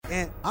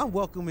And I'm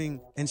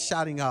welcoming and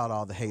shouting out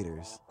all the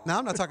haters. Now,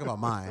 I'm not talking about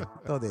mine,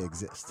 though they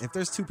exist. If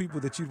there's two people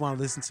that you'd want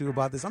to listen to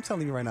about this, I'm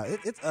telling you right now,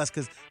 it's us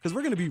because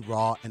we're going to be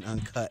raw and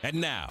uncut. And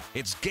now,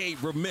 it's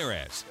Gabe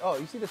Ramirez. Oh,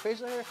 you see the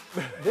facial hair?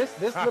 This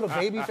little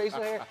baby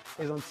facial hair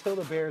is until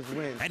the Bears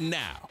win. And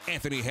now,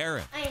 Anthony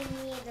Herron. I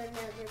need another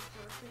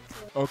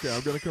Paw Patrol. Okay,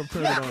 I'm going to come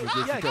turn it on in just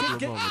a couple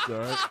of moments, all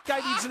right?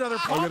 Guy needs another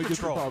Paw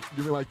Patrol.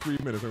 Give me like 3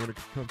 minutes. I'm going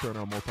to come turn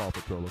on more Paw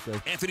Patrol, okay?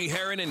 Anthony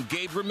Herron and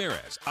Gabe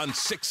Ramirez on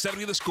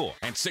 670 The Score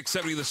and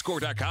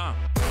 670thescore.com.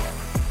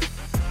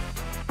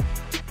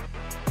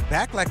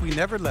 Back like we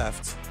never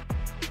left.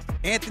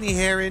 Anthony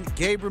Herron,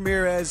 Gabe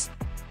Ramirez,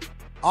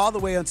 all the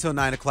way until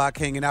 9 o'clock,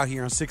 hanging out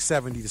here on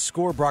 670 The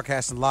Score,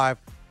 broadcasting live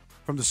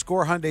from the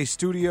Score Hyundai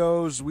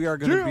Studios. We are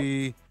going to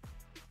be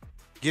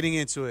getting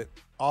into it.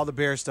 All the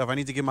Bears stuff. I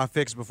need to get my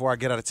fix before I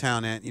get out of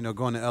town and,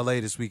 going to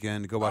L.A. this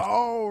weekend to go watch.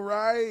 Oh,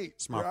 right.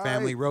 It's my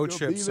family road You'll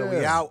trip, be so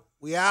there.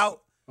 we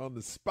out. On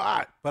the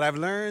spot. But I've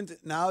learned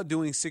now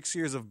doing 6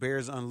 years of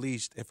Bears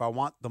Unleashed, if I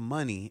want the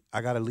money,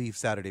 I got to leave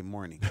Saturday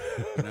morning.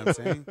 You know what I'm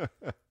saying?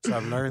 So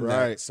I've learned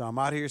that. So I'm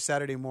out here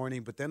Saturday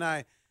morning, but then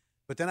I'm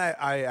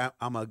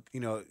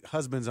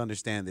husbands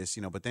understand this,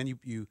 but then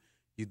you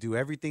do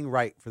everything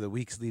right for the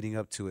weeks leading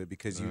up to it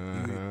because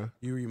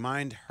you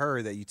remind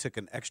her that you took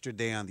an extra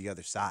day on the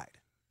other side.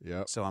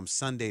 Yep. So I'm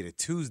Sunday to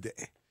Tuesday,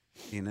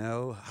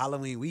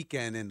 Halloween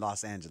weekend in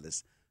Los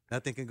Angeles.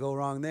 Nothing can go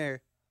wrong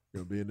there.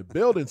 You'll be in the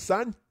building,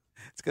 son.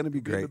 It's going to be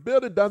great. In the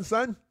building, done,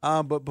 son.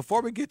 But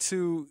before we get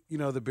to,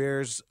 the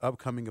Bears'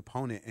 upcoming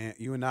opponent, and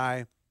you and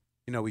I,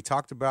 we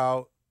talked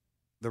about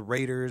the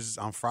Raiders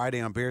on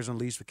Friday on Bears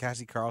Unleashed with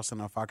Cassie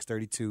Carlson on Fox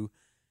 32.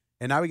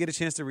 And now we get a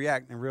chance to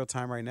react in real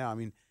time right now. I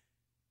mean,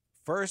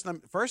 first,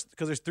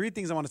 because there's three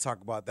things I want to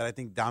talk about that I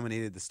think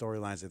dominated the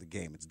storylines of the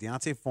game. It's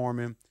D'Onta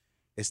Foreman,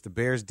 it's the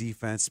Bears'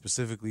 defense,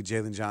 specifically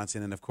Jalen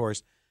Johnson, and, of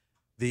course,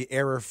 the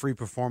error-free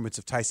performance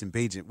of Tyson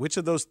Bagent. Which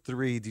of those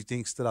three do you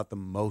think stood out the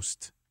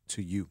most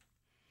to you?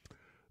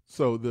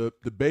 So the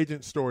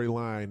Bagent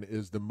storyline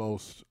is the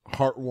most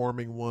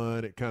heartwarming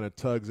one. It kind of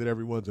tugs at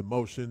everyone's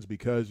emotions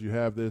because you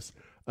have this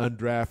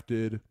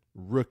undrafted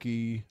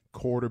rookie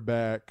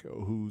quarterback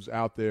who's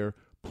out there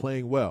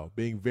playing well,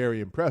 being very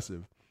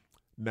impressive.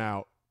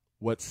 Now,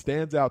 what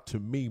stands out to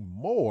me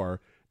more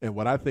and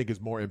what I think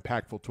is more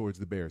impactful towards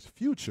the Bears'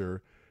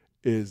 future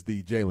is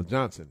the Jalen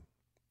Johnson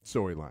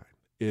storyline,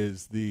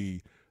 is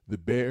the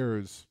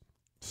Bears'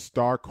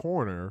 star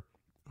corner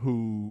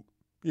who,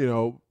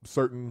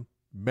 certain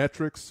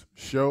metrics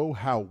show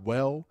how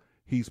well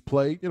he's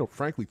played,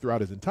 frankly,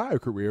 throughout his entire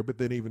career, but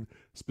then even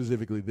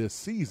specifically this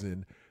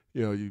season,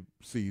 you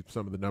see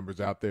some of the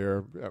numbers out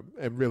there,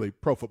 and really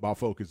Pro Football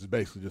Focus is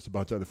basically just a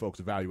bunch of other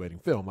folks evaluating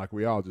film, like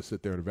we all just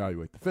sit there and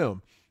evaluate the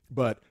film.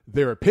 But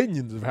their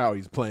opinions of how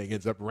he's playing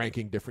ends up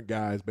ranking different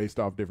guys based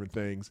off different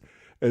things.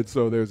 And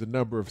so there's a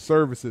number of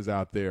services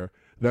out there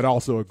that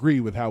also agree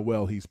with how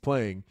well he's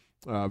playing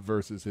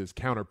versus his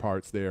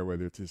counterparts there,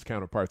 whether it's his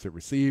counterparts at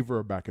receiver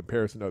or by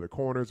comparison to other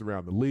corners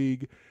around the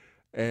league.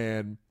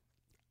 And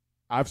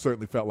I've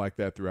certainly felt like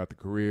that throughout the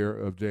career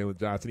of Jalen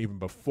Johnson. Even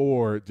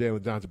before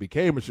Jalen Johnson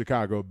became a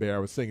Chicago Bear, I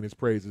was singing his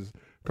praises,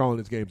 calling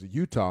his games at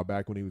Utah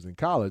back when he was in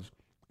college.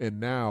 And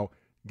now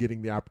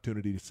getting the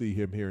opportunity to see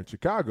him here in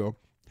Chicago,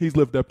 he's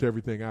lived up to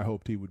everything I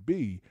hoped he would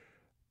be.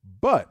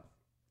 But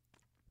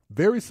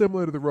very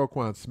similar to the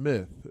Roquan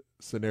Smith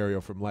scenario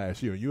from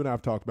last year. You and I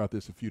have talked about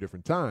this a few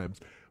different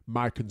times.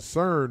 My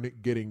concern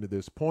getting to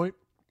this point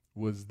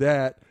was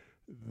that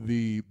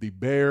the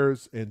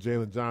Bears and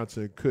Jalen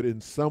Johnson could in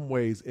some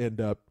ways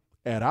end up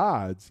at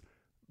odds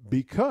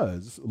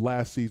because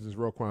last season's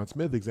Roquan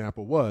Smith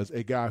example was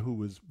a guy who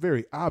was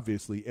very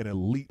obviously an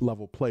elite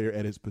level player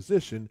at his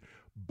position,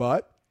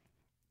 but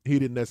he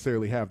didn't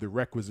necessarily have the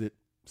requisite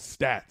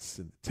stats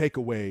and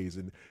takeaways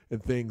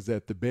and things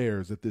that the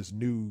Bears, that this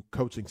new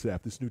coaching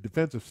staff, this new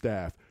defensive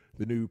staff,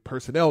 the new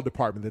personnel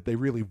department that they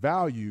really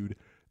valued.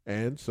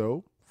 And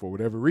so for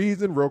whatever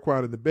reason,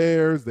 Roquan and the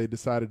Bears, they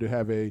decided to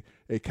have a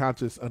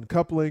conscious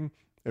uncoupling,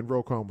 and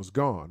Roquan was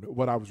gone.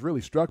 What I was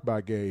really struck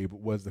by, Gabe,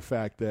 was the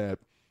fact that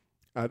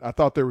I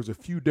thought there was a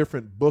few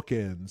different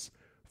bookends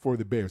for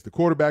the Bears. The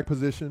quarterback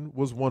position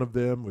was one of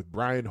them, with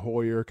Brian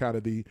Hoyer, kind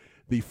of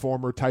the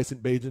former Tyson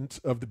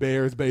Bagent of the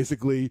Bears,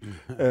 basically,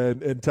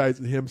 and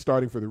Tyson, him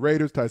starting for the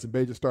Raiders, Tyson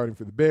Bagent starting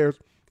for the Bears.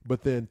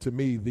 But then, to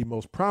me, the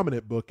most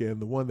prominent bookend,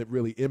 the one that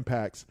really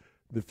impacts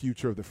the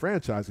future of the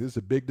franchise, this is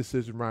a big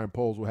decision Ryan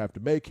Poles will have to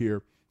make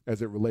here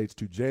as it relates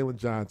to Jalen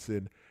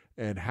Johnson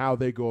and how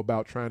they go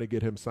about trying to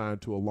get him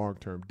signed to a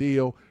long-term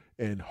deal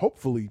and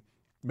hopefully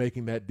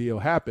making that deal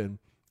happen.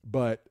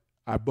 But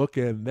I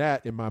bookend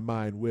that in my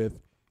mind with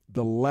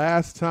the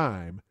last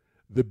time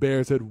the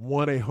Bears had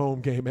won a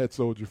home game at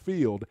Soldier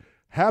Field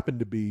happened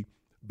to be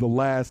the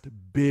last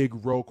big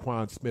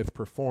Roquan Smith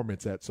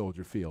performance at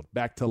Soldier Field,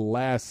 back to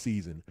last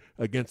season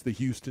against the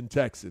Houston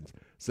Texans,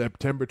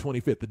 September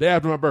 25th, the day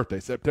after my birthday,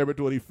 September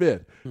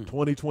 25th,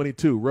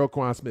 2022.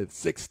 Roquan Smith,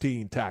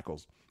 16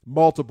 tackles,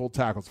 multiple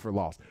tackles for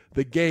loss,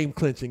 the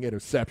game-clinching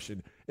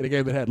interception in a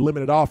game that had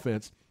limited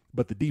offense,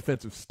 but the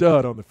defensive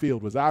stud on the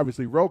field was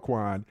obviously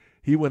Roquan.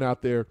 He went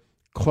out there,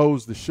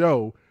 closed the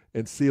show,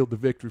 and sealed the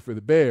victory for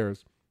the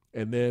Bears.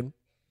 And then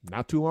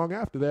not too long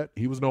after that,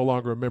 he was no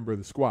longer a member of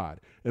the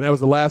squad. And that was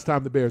the last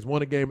time the Bears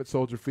won a game at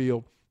Soldier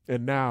Field,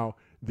 and now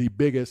the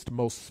biggest,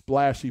 most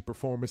splashy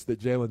performance that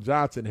Jalen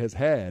Johnson has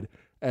had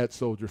at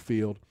Soldier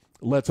Field.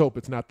 Let's hope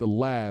it's not the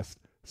last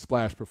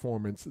splash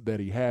performance that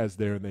he has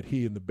there, and that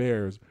he and the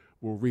Bears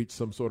will reach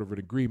some sort of an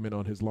agreement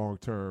on his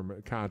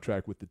long-term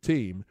contract with the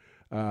team.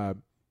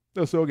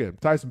 So again,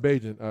 Tyson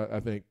Bagent, I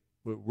think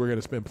we're going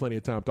to spend plenty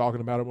of time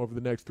talking about him over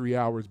the next 3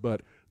 hours,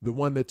 but the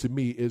one that to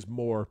me is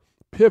more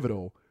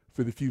pivotal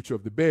for the future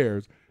of the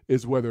Bears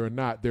is whether or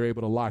not they're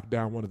able to lock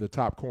down one of the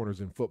top corners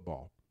in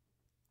football.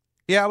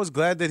 Yeah, I was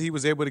glad that he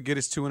was able to get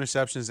his 2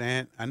 interceptions,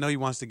 and I know he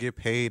wants to get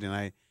paid, and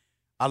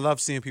I love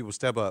seeing people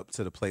step up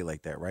to the plate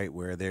like that, right,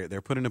 where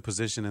they're put in a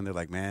position and they're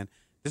like, man,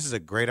 this is a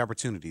great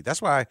opportunity.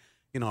 That's why,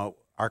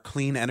 our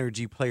clean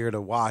energy player to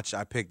watch,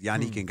 I picked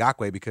Yannick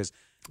Ngakoue because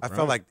I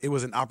felt like it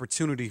was an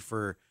opportunity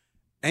for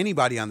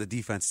anybody on the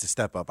defense to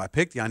step up. I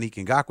picked Yannick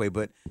Ngakoue,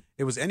 but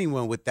it was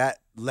anyone with that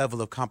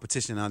level of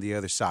competition on the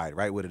other side,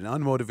 right, with an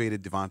unmotivated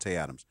Devontae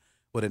Adams,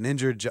 with an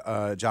injured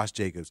Josh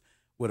Jacobs,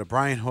 with a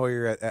Brian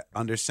Hoyer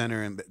under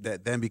center and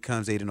that then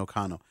becomes Aiden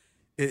O'Connell.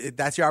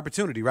 That's your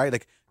opportunity, right?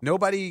 Like,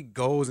 nobody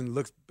goes and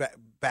looks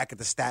back at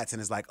the stats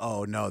and is like,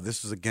 oh, no,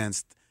 this was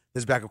against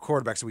this backup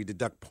quarterback, so we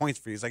deduct points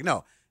for you. It's like,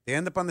 no, they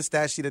end up on the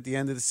stat sheet at the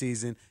end of the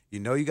season.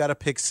 You got to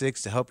pick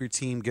 6 to help your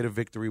team get a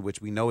victory,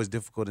 which we know is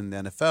difficult in the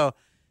NFL.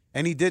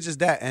 And he did just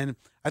that. And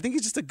I think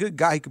he's just a good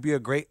guy. He could be a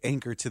great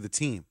anchor to the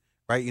team,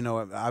 right?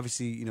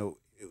 Obviously,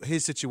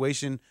 his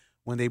situation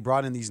when they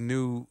brought in these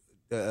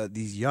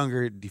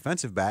younger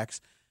defensive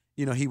backs,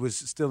 he was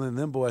still in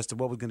limbo as to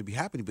what was going to be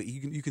happening. But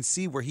you can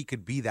see where he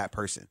could be that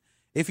person.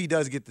 If he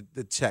does get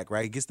the check,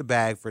 right, he gets the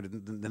bag for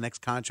the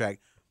next contract,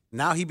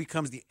 now he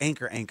becomes the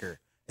anchor.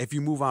 If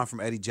you move on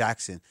from Eddie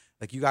Jackson,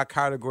 like, you got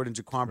Kyler Gordon,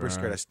 Jaquan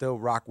Brisker that still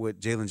rock with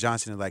Jalen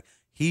Johnson, and like,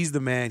 he's the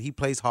man. He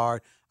plays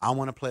hard. I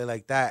want to play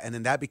like that. And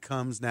then that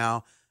becomes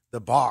now the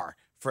bar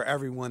for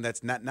everyone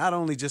that's not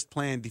only just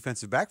playing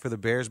defensive back for the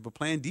Bears, but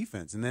playing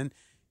defense. And then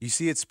you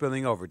see it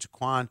spilling over.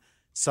 Jaquan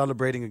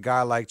celebrating a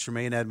guy like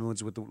Tremaine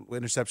Edmonds with the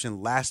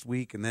interception last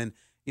week. And then,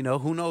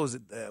 who knows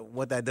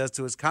what that does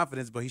to his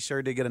confidence, but he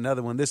sure did get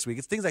another one this week.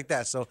 It's things like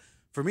that. So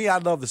for me, I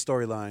love the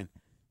storyline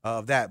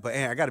of that. But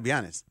I got to be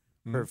honest.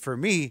 For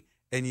me,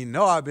 and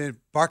I've been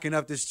barking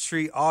up this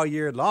tree all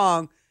year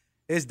long,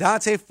 it's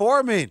D'Onta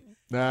Foreman.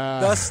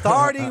 The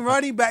starting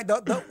running back,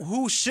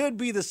 who should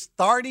be the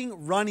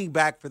starting running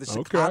back for the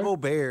Chicago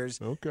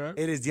Bears. Okay.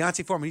 It is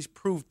D'Onta Foreman. He's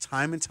proved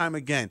time and time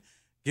again,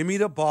 give me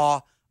the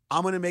ball.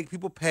 I'm going to make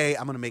people pay.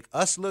 I'm going to make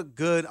us look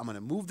good. I'm going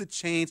to move the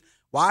chains.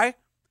 Why?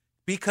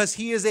 Because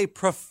he is a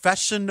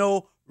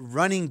professional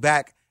running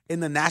back in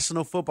the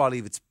National Football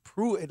League. It's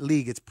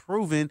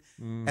proven.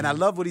 And I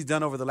love what he's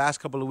done over the last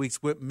couple of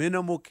weeks with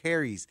minimal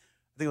carries.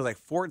 I think it was like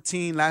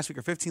 14 last week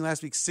or 15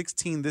 last week,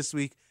 16 this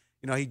week.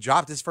 He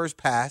dropped his first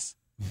pass,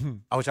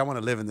 which I want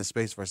to live in this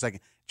space for a second.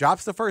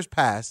 Drops the first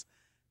pass.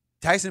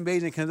 Tyson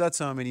Bagent comes up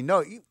to him,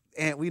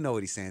 and we know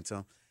what he's saying to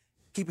him.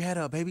 Keep your head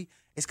up, baby.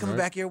 It's coming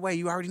back your way.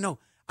 You already know.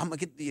 I'm gonna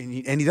get,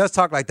 and he does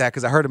talk like that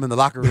because I heard him in the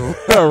locker room.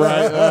 All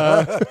right.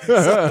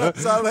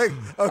 So I'm like,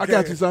 okay,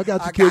 I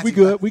got you, kid.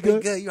 We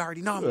good. You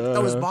already know. I'm gonna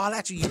throw his ball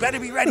at you. You better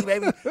be ready,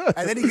 baby.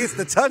 And then he gets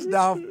the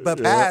touchdown, the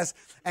pass,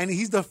 and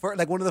he's the first,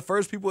 like one of the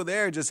first people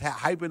there, just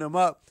hyping him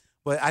up.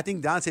 But I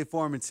think D'Onta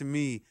Foreman to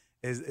me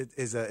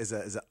is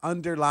an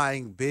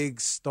underlying big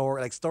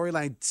story, like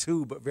storyline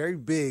 2, but very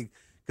big,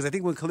 because I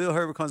think when Khalil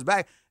Herbert comes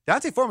back,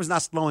 D'Onta Foreman's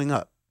not slowing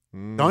up.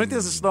 The only thing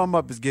that's slow him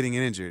up is getting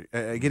an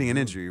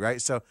injury,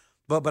 right? So.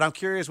 But I'm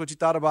curious what you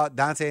thought about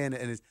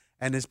D'Onta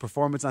and his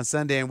performance on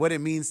Sunday and what it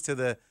means to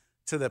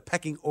the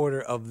pecking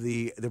order of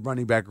the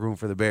running back room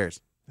for the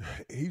Bears.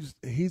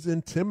 He's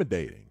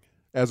intimidating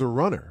as a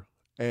runner,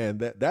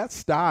 and that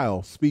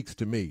style speaks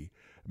to me.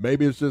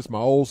 Maybe it's just my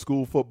old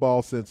school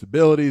football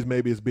sensibilities.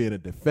 Maybe it's being a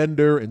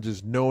defender and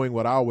just knowing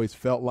what I always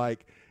felt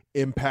like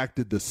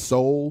impacted the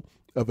soul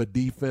of a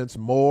defense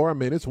more. I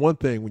mean, it's one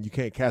thing when you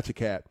can't catch a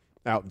cat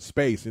out in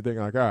space. You think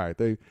like, all right,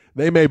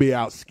 they maybe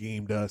out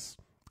schemed us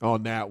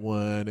on that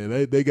one,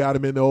 and they got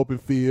him in the open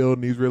field,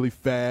 and he's really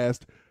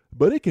fast.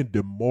 But it can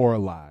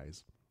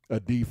demoralize a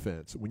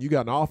defense when you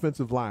got an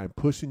offensive line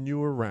pushing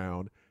you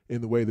around in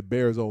the way the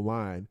Bears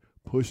O-line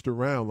pushed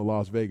around the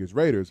Las Vegas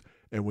Raiders,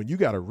 and when you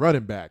got a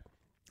running back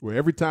where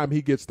every time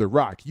he gets the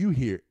rock, you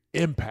hear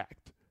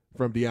impact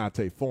from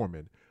D'Onta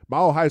Foreman. My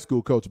old high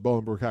school coach at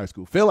Bolingbrook High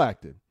School, Phil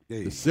Acton,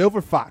 the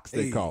Silver Fox,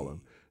 they call him.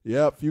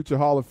 Yep, future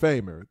Hall of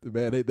Famer.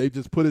 Man, they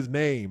just put his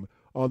name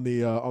on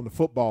the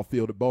football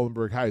field at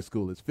Bolingbrook High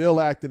School. It's Phil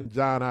Acton and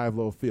John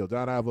Ivelo Field.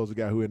 John Ivelo's the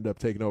guy who ended up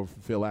taking over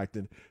from Phil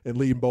Acton and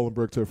leading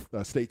Bolingbrook to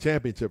a state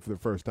championship for the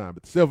first time.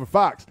 But the Silver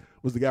Fox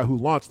was the guy who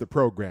launched the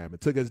program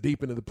and took us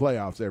deep into the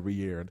playoffs every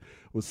year and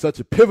was such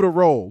a pivotal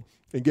role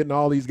in getting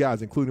all these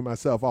guys, including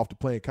myself, off to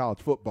playing college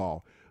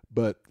football.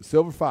 But the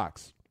Silver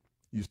Fox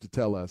used to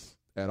tell us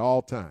at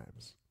all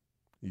times,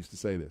 he used to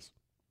say this,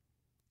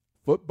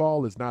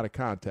 Football is not a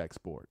contact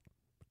sport.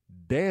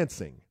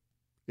 Dancing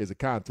is a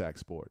contact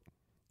sport.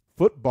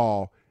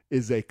 Football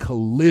is a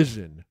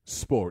collision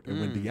sport. And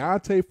when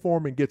Deontay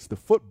Foreman gets the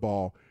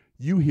football,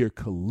 you hear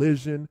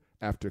collision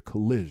after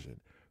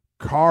collision,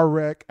 car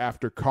wreck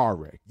after car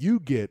wreck. You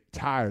get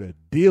tired of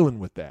dealing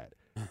with that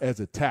as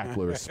a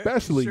tackler,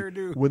 especially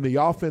when the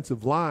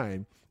offensive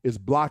line is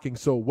blocking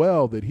so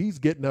well that he's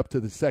getting up to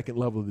the second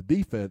level of the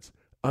defense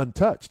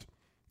untouched.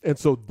 And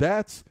so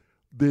that's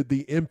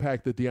the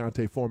impact that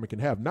Deontay Foreman can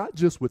have, not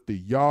just with the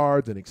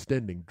yards and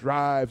extending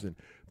drives and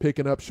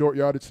picking up short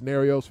yardage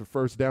scenarios for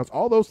first downs.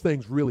 All those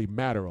things really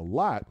matter a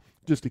lot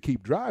just to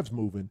keep drives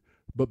moving.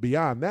 But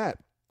beyond that,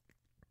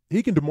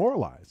 he can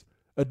demoralize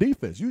a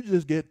defense. You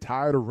just get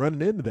tired of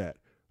running into that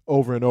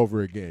over and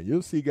over again.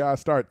 You'll see guys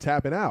start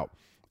tapping out.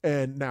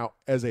 And now,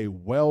 as a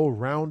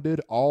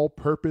well-rounded,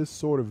 all-purpose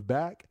sort of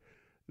back,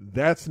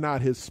 that's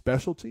not his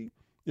specialty.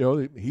 You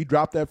know, he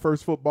dropped that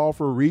first football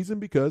for a reason,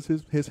 because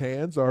his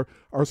hands are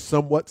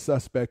somewhat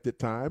suspect at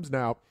times.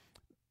 Now,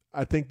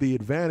 I think the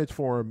advantage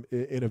for him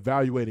in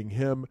evaluating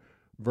him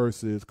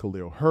versus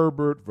Khalil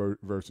Herbert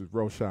versus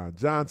Roschon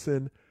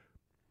Johnson,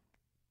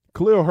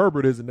 Khalil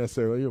Herbert isn't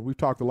necessarily, we've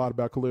talked a lot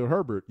about Khalil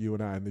Herbert, you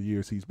and I, in the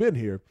years he's been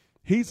here.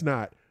 He's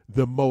not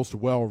the most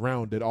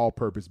well-rounded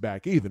all-purpose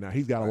back either. Now,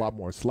 he's got a lot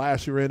more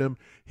slasher in him.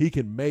 He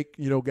can make,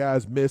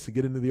 guys miss and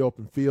get into the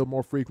open field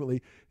more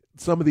frequently.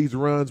 Some of these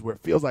runs where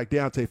it feels like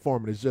Deontay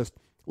Foreman is just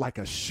like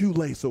a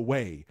shoelace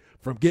away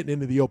from getting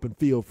into the open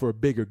field for a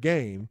bigger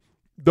gain,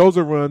 those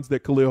are runs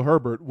that Khalil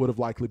Herbert would have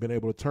likely been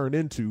able to turn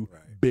into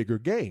bigger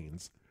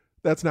gains.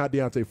 That's not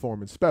Deontay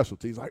Foreman's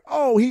specialty. He's like,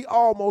 oh, he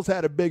almost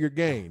had a bigger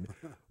gain.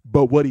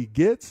 But what he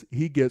gets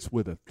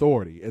with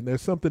authority, and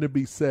there's something to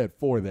be said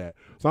for that.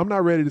 So I'm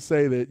not ready to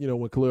say that,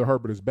 when Khalil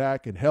Herbert is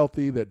back and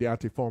healthy, that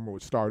Deontay Foreman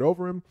would start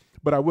over him.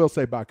 But I will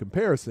say, by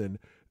comparison,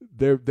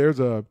 there's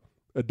a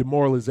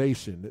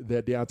demoralization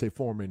that Deontay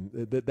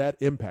Foreman, that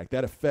impact,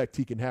 that effect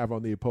he can have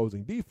on the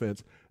opposing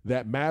defense,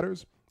 that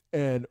matters.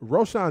 And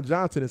Roschon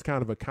Johnson is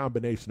kind of a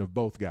combination of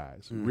both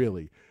guys,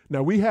 really.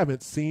 Now, we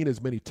haven't seen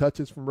as many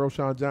touches from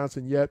Roschon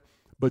Johnson yet,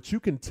 but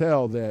you can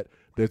tell that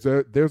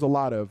there's a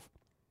lot of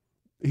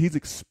 – he's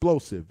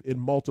explosive in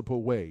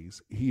multiple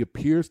ways. He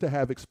appears to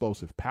have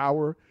explosive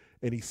power,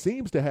 and he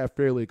seems to have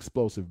fairly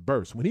explosive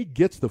bursts. When he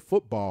gets the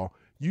football,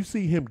 you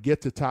see him get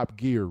to top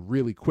gear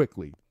really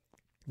quickly.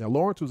 Now,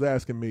 Lawrence was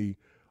asking me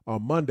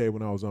on Monday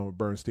when I was on with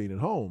Bernstein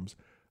and Holmes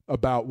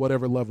about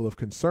whatever level of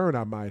concern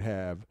I might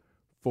have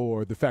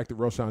for the fact that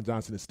Roschon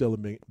Johnson has still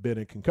been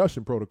in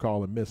concussion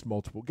protocol and missed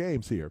multiple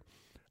games here.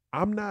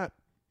 I'm not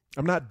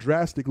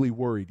drastically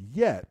worried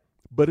yet,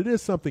 but it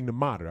is something to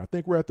monitor. I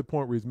think we're at the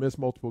point where he's missed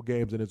multiple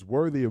games, and it's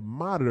worthy of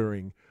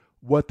monitoring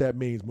what that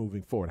means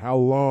moving forward, how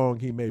long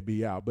he may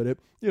be out. But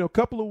a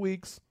couple of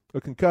weeks, a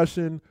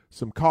concussion,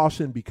 some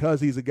caution,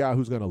 because he's a guy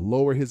who's going to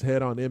lower his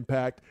head on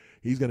impact.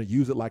 He's going to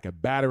use it like a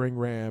battering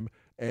ram.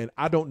 And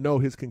I don't know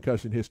his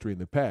concussion history in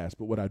the past,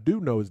 but what I do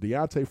know is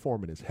Deontay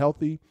Foreman is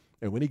healthy.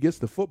 And when he gets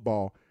the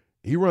football,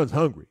 he runs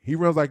hungry. He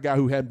runs like a guy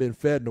who hadn't been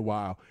fed in a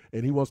while,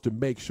 and he wants to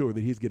make sure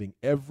that he's getting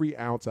every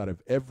ounce out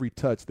of every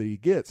touch that he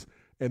gets.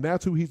 And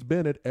that's who he's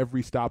been at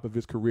every stop of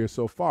his career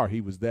so far.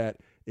 He was that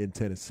in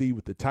Tennessee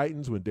with the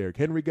Titans when Derrick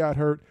Henry got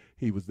hurt.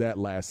 He was that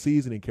last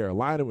season in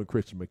Carolina when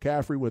Christian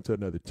McCaffrey went to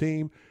another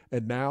team.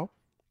 And now,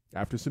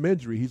 after some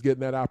injury, he's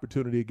getting that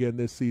opportunity again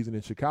this season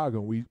in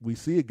Chicago. And we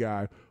see a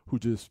guy who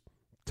just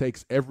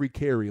takes every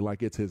carry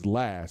like it's his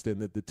last,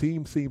 and that the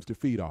team seems to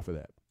feed off of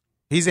that.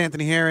 He's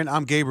Anthony Herron.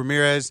 I'm Gabe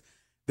Ramirez.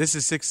 This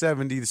is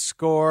 670 The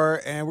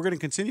Score, and we're going to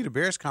continue the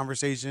Bears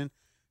conversation,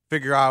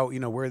 figure out,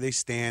 where they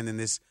stand in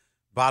this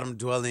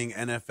bottom-dwelling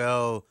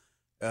NFL,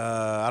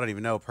 I don't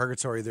even know,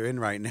 purgatory they're in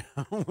right now.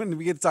 When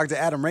we get to talk to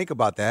Adam Rank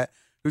about that,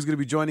 who's going to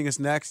be joining us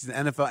next. He's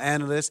an NFL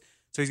analyst.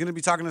 So he's going to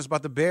be talking to us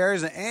about the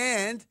Bears,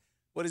 and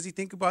what does he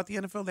think about the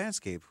NFL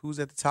landscape? Who's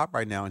at the top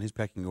right now in his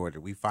pecking order?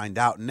 We find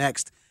out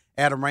next.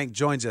 Adam Rank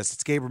joins us.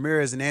 It's Gabe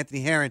Ramirez and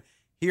Anthony Herron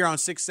here on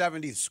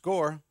 670 The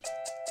Score.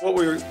 What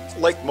we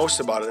liked most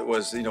about it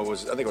was, I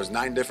think it was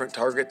 9 different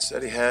targets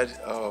that he had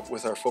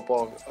with our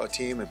football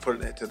team and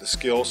putting it to the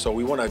skill. So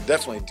we want to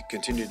definitely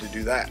continue to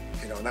do that,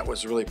 and that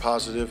was really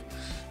positive.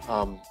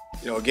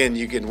 Again,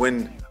 you can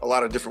win a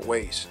lot of different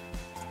ways,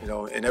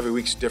 and every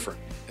week's different.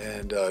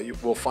 And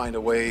we'll find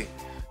a way,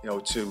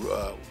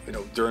 to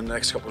during the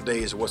next couple of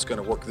days, what's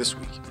going to work this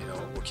week.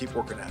 We'll keep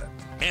working at it.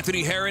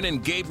 Anthony Herron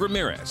and Gabe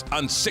Ramirez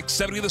on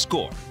 670 The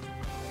Score.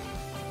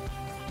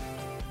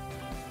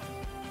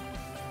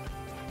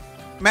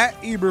 Matt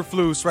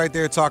Eberflus right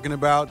there talking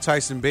about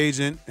Tyson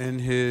Bagent and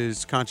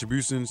his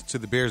contributions to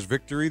the Bears'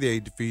 victory. They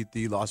defeat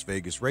the Las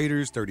Vegas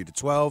Raiders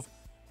 30-12.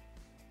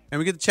 And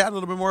we get to chat a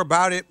little bit more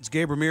about it. It's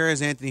Gabe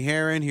Ramirez, Anthony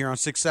Herron here on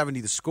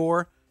 670 The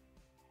Score.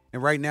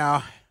 And right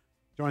now,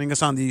 joining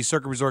us on the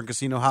Circa Resort and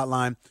Casino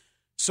hotline,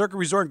 Circa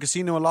Resort and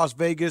Casino in Las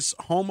Vegas,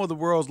 home of the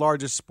world's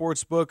largest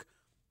sports book.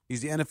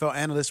 He's the NFL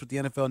analyst with the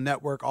NFL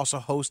Network, also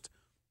host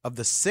of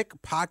the Sick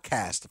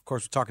Podcast. Of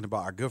course, we're talking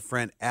about our good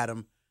friend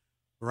Adam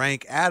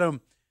Rank.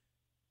 Adam,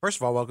 first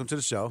of all, welcome to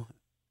the show.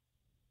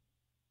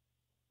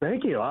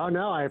 Thank you. Oh,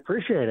 no, I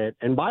appreciate it.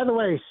 And by the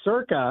way,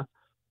 Circa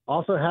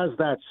also has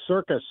that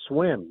Circa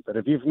swim that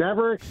if you've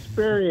never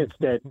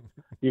experienced it,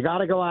 you got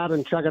to go out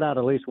and check it out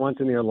at least once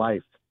in your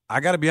life.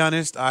 I got to be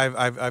honest.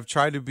 I've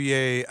tried to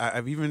be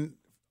I've even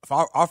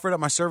offered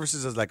up my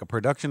services as like a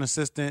production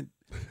assistant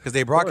because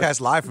they broadcast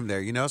live from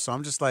there, So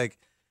I'm just like,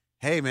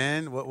 hey,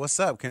 man, what's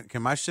up?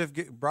 Can my shift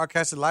get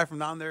broadcasted live from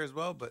down there as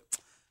well? But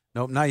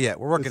nope, not yet.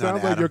 We're working on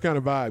it. Sounds like your kind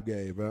of vibe,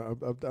 Gabe.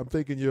 I'm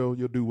thinking you'll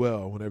do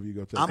well whenever you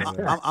go check it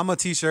out. I'm a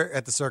T-shirt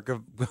at the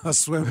Circa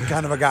swim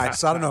kind of a guy,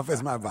 so I don't know if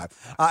it's my vibe.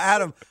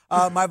 Adam,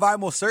 my vibe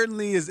most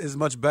certainly is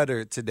much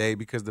better today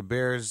because the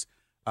Bears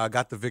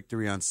got the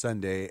victory on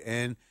Sunday.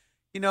 And,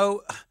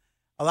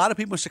 a lot of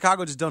people in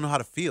Chicago just don't know how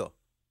to feel,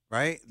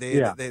 right?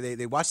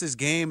 They watch this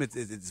game.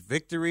 It's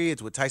victory.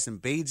 It's with Tyson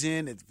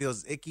Bagent. It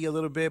feels icky a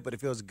little bit, but it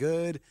feels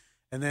good.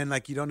 And then,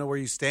 you don't know where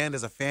you stand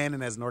as a fan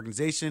and as an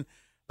organization.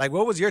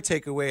 What was your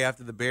takeaway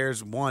after the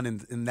Bears won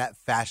in that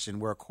fashion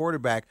where a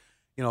quarterback,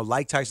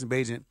 like Tyson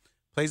Bagent,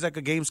 plays like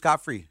a game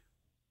scot-free?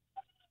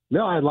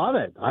 No, I love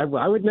it. I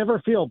would never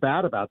feel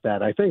bad about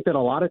that. I think that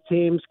a lot of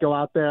teams go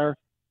out there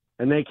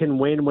and they can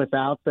win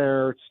without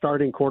their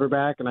starting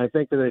quarterback, and I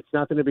think that it's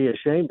nothing to be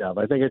ashamed of.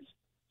 I think it's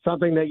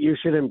something that you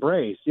should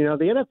embrace. The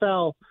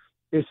NFL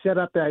is set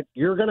up that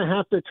you're going to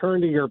have to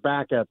turn to your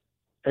backup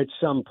at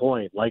some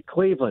point. Like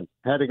Cleveland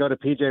had to go to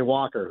P.J.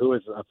 Walker, who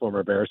is a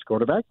former Bears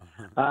quarterback,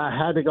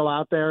 had to go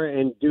out there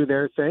and do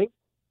their thing.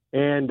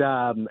 And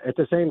at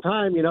the same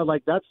time,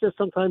 that's just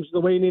sometimes the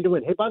way you need to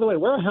win. Hey, by the way,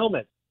 wear a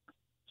helmet.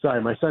 Sorry,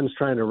 my son's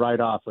trying to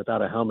ride off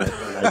without a helmet.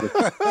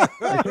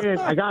 And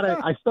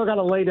I still got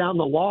to lay down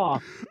the law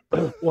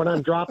when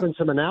I'm dropping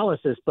some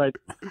analysis. But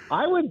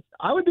I'm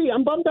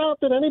bummed out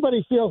that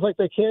anybody feels like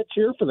they can't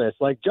cheer for this.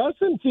 Like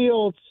Justin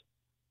Fields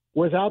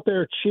was out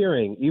there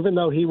cheering, even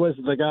though he was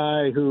the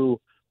guy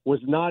who was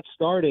not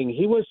starting.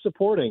 He was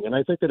supporting, and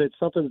I think that it's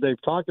something that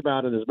they've talked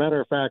about. And as a matter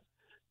of fact,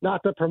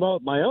 not to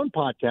promote my own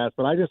podcast,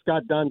 but I just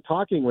got done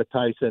talking with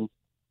Tyson,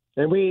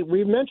 and we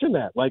mentioned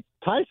that. Like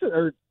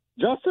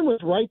Justin was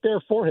right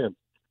there for him.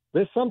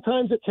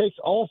 Sometimes it takes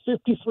all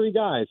 53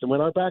 guys, and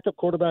when our backup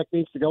quarterback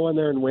needs to go in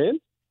there and win,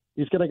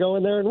 he's going to go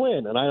in there and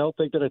win. And I don't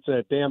think that it's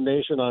a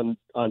damnation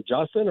on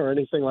Justin or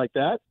anything like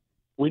that.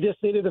 We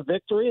just needed a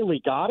victory, and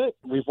we got it.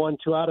 We've won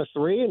 2 out of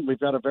 3, and we've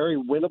got a very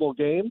winnable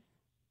game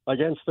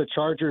against the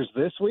Chargers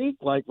this week.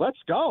 Let's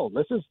go.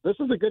 This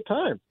is a good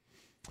time.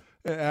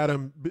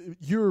 Adam,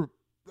 you're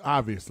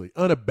obviously,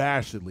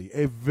 unabashedly,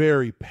 a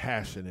very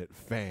passionate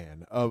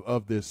fan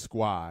of this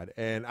squad.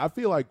 And I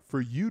feel like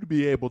for you to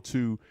be able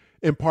to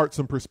impart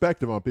some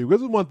perspective on people,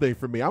 this is one thing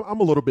for me. I'm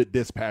a little bit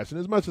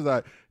dispassionate. As much as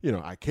I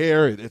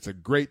care, it's a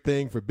great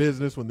thing for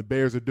business when the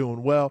Bears are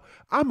doing well.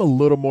 I'm a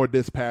little more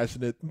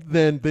dispassionate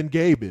than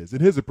Gabe is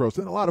in his approach,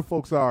 and a lot of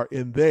folks are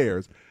in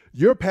theirs.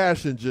 Your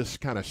passion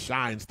just kind of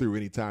shines through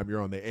anytime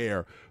you're on the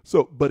air.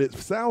 But it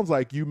sounds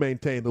like you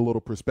maintained a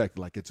little perspective,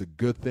 like it's a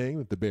good thing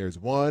that the Bears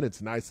won.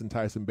 It's nice and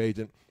Tyson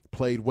Bagent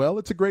played well.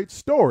 It's a great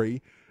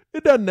story.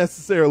 It doesn't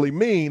necessarily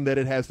mean that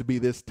it has to be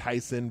this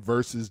Tyson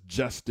versus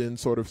Justin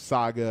sort of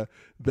saga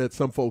that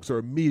some folks are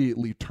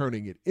immediately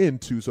turning it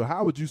into. So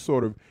how would you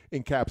sort of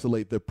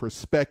encapsulate the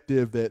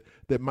perspective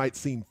that might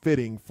seem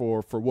fitting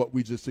for what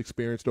we just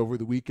experienced over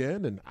the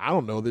weekend? And I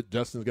don't know that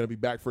Justin's going to be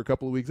back for a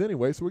couple of weeks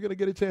anyway, so we're going to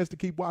get a chance to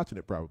keep watching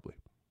it probably.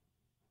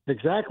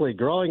 Exactly.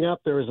 Growing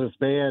up, there was this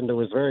band that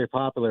was very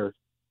popular,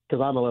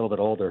 because I'm a little bit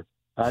older,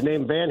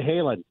 named Van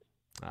Halen.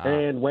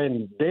 And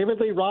when David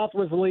Lee Roth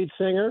was the lead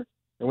singer,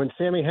 and when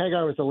Sammy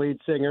Hagar was the lead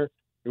singer,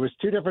 it was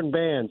 2 different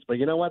bands. But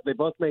you know what? They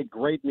both made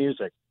great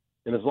music.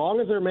 And as long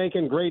as they're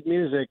making great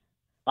music,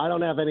 I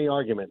don't have any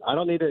argument.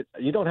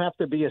 You don't have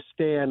to be a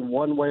stan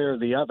one way or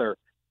the other.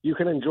 You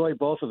can enjoy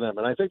both of them.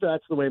 And I think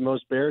that's the way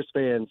most Bears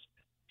fans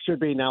should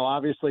be. Now,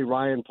 obviously,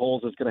 Ryan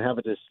Poles is going to have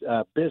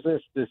a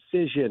business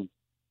decision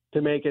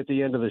to make at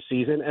the end of the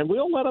season, and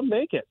we'll let him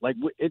make it.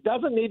 It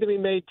doesn't need to be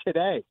made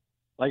today.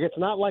 It's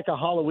not like a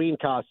Halloween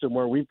costume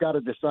where we've got to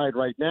decide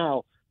right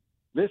now.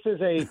 This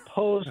is a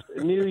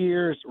post-New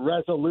Year's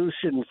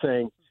resolution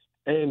thing,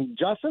 and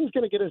Justin's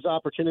going to get his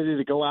opportunity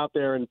to go out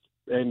there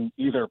and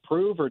either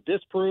prove or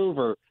disprove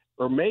or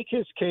make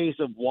his case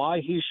of why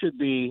he should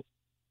be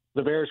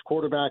the Bears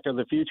quarterback of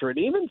the future. And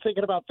even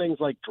thinking about things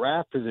like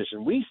draft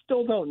position, we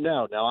still don't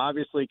know. Now,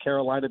 obviously,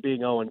 Carolina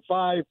being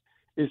 0-5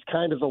 is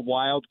kind of the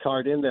wild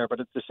card in there, but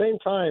at the same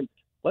time,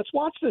 let's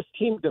watch this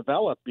team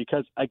develop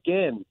because,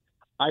 again,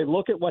 I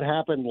look at what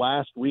happened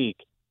last week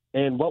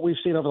and what we've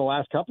seen over the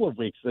last couple of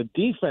weeks, the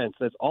defense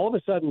that's all of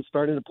a sudden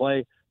starting to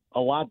play a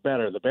lot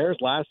better. The Bears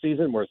last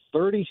season were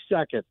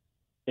 32nd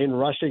in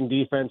rushing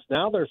defense.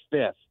 Now they're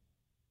 5th.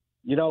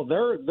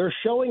 They're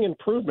showing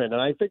improvement,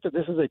 and I think that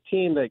this is a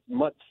team that,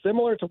 much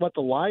similar to what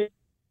the Lions,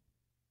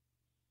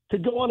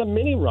 could go on a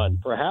mini run,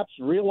 perhaps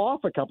reel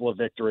off a couple of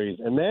victories,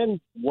 and then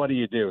what do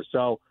you do?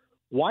 So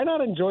why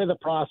not enjoy the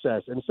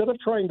process? Instead of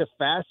trying to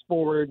fast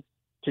forward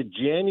to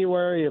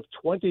January of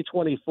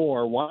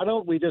 2024, why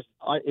don't we just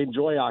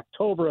enjoy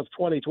October of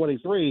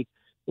 2023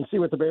 and see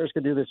what the Bears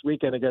can do this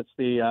weekend against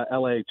the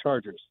L.A.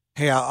 Chargers.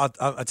 Hey, I'll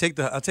take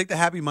the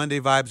Happy Monday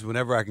vibes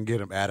whenever I can get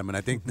them, Adam. And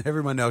I think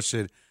everyone else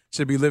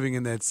should be living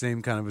in that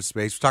same kind of a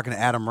space. We're talking to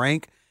Adam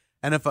Rank,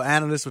 NFL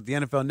analyst with the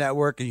NFL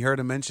Network, and you heard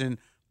him mention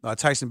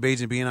Tyson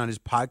Bagent being on his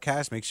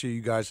podcast. Make sure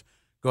you guys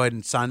go ahead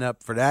and sign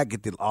up for that.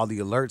 Get all the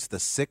alerts, the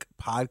Sick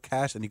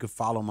Podcast, and you can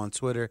follow him on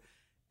Twitter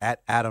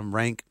at Adam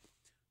Rank.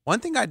 One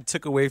thing I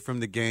took away from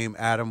the game,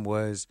 Adam,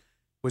 was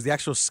the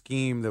actual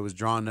scheme that was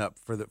drawn up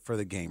for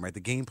the game, right? The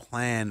game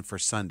plan for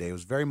Sunday. It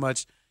was very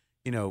much,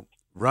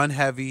 run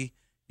heavy.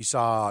 You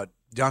saw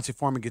Deontay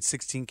Foreman get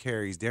 16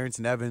 carries.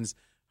 Darrington Evans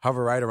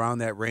hover right around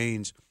that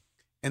range.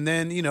 And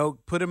then,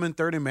 put him in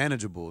third and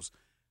manageables.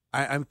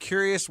 I'm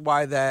curious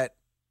why that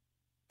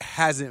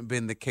hasn't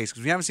been the case,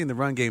 because we haven't seen the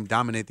run game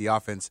dominate the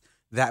offense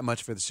that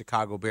much for the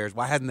Chicago Bears.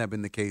 Why hasn't that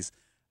been the case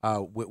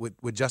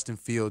with Justin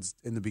Fields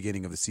in the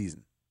beginning of the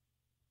season?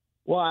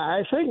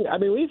 Well,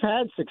 we've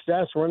had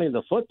success running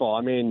the football.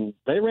 I mean,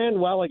 they ran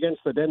well against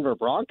the Denver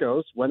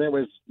Broncos when it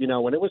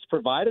was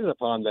provided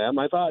upon them.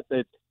 I thought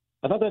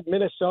that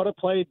Minnesota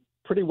played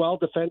pretty well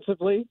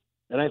defensively,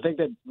 and I think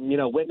that,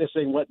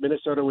 witnessing what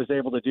Minnesota was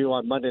able to do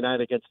on Monday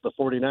night against the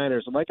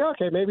 49ers, I'm like,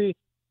 okay, maybe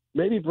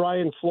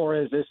Brian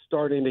Flores is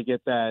starting to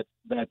get that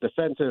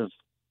defensive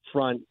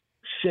front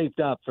shaped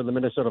up for the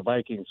Minnesota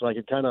Vikings. So I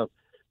could kind of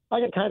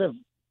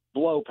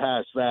blow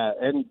past that.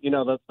 And,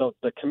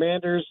 the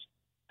Commanders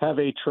have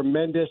a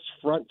tremendous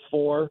front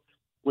four,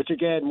 which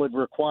again would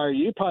require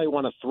you probably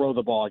want to throw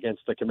the ball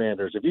against the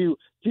Commanders. If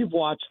you've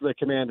watched the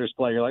Commanders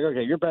play, you're like,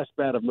 okay, your best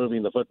bet of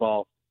moving the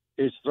football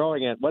is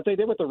throwing it. What they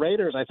did with the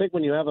Raiders, I think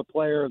when you have a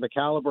player of the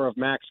caliber of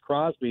Max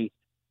Crosby,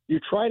 you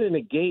try to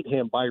negate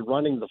him by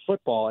running the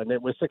football, and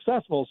it was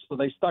successful, so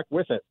they stuck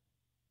with it.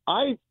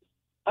 I've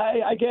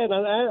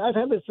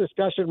had this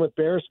discussion with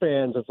Bears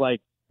fans. It's like,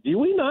 do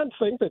we not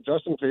think that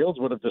Justin Fields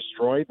would have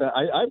destroyed that?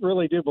 I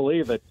really do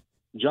believe that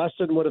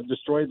Justin would have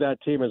destroyed that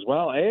team as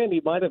well, and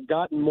he might have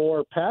gotten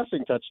more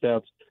passing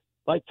touchdowns.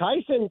 Like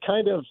Tyson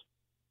kind of,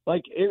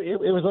 like it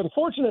was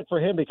unfortunate for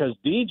him because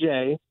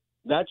DJ,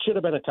 that should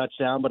have been a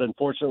touchdown, but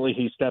unfortunately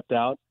he stepped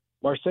out.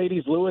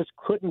 Mercedes Lewis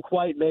couldn't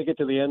quite make it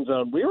to the end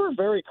zone. We were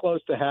very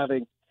close to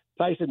having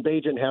Tyson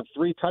Bagent have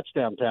 3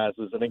 touchdown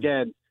passes, and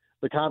again,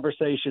 the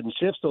conversation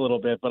shifts a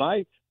little bit, but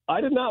I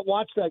did not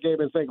watch that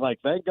game and think, like,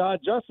 thank God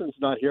Justin's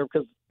not here,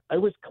 because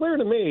it was clear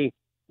to me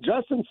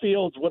Justin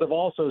Fields would have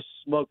also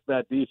smoked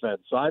that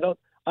defense. So I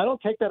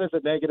don't take that as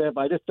a negative.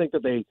 I just think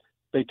that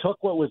they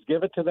took what was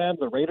given to them.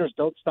 The Raiders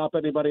don't stop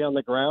anybody on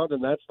the ground,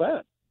 and that's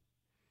that.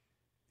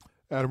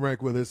 Adam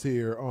Rank with us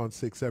here on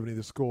 670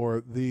 The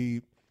Score.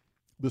 The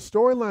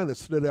storyline that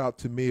stood out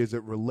to me as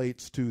it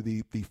relates to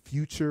the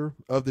future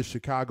of the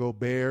Chicago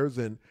Bears,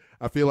 and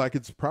I feel like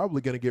it's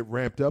probably going to get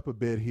ramped up a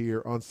bit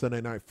here on Sunday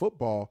Night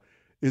Football,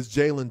 is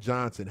Jalen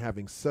Johnson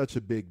having such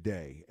a big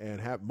day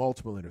and have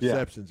multiple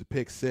interceptions, a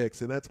pick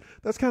six. And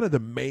that's kind of the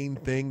main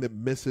thing that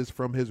misses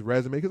from his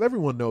resume, because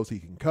everyone knows he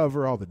can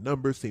cover. All the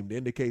numbers seem to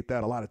indicate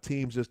that. A lot of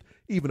teams just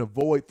even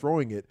avoid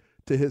throwing it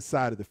to his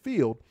side of the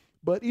field.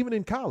 But even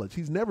in college,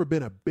 he's never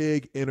been a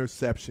big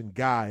interception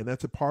guy, and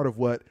that's a part of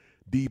what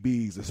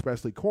DBs,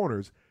 especially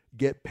corners,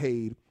 get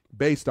paid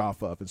based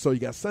off of. And so you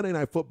got Sunday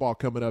Night Football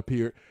coming up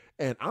here,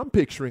 and I'm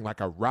picturing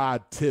like a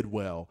Rod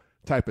Tidwell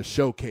type of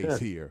showcase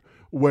here,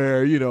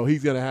 where,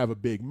 he's going to have a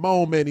big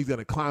moment. He's going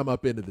to climb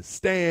up into the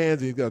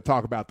stands. He's going to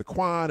talk about the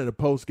Quan in a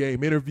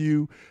post-game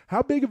interview.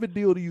 How big of a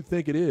deal do you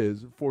think it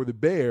is for the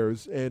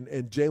Bears and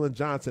Jalen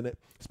Johnson,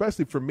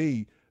 especially for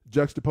me,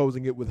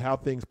 juxtaposing it with how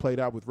things played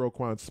out with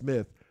Roquan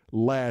Smith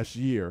last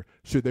year?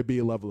 Should there be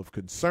a level of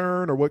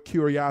concern, or what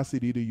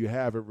curiosity do you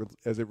have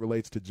as it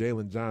relates to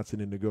Jalen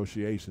Johnson in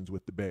negotiations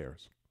with the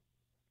Bears?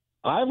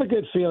 I have a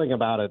good feeling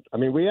about it. I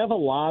mean, we have a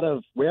lot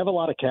of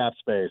cap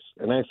space,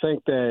 and I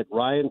think that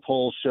Ryan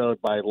Poles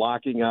showed by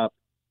locking up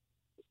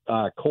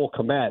Cole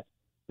Kmet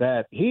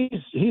that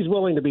he's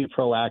willing to be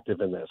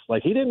proactive in this.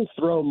 Like, he didn't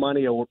throw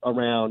money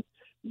around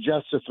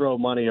just to throw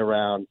money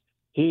around.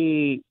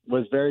 He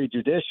was very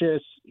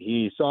judicious.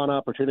 He saw an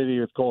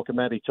opportunity with Cole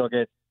Kmet. He took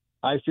it.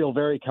 I feel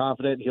very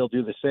confident he'll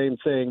do the same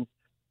thing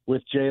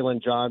with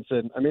Jalen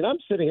Johnson. I mean, I'm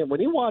sitting here,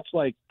 when you watch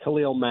like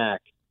Khalil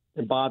Mack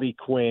and Bobby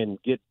Quinn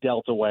get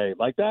dealt away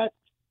like that,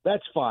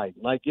 that's fine.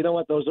 Like, you know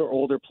what? Those are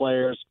older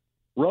players.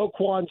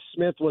 Roquan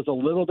Smith was a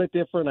little bit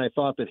different. I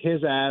thought that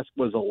his ask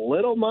was a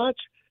little much.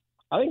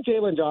 I think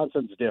Jalen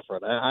Johnson's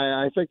different.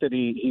 I think that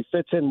he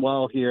fits in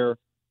well here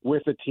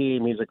with the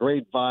team. He's a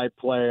great vibe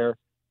player,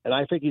 and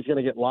I think he's going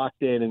to get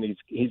locked in, and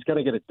he's going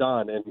to get it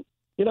done. And,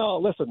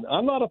 listen,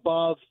 I'm not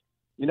above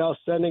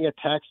sending a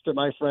text to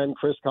my friend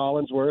Chris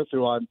Collinsworth,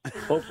 who I'm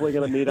hopefully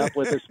going to meet up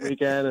with this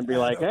weekend, and be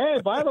like, hey,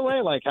 by the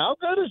way, like, how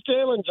good is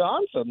Jalen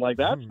Johnson? Like,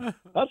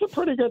 that's a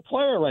pretty good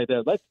player right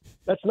there.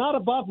 That's not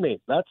above me.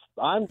 That's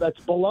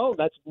below.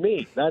 That's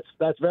me.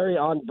 That's very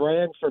on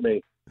brand for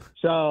me.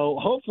 So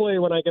hopefully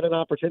when I get an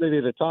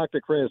opportunity to talk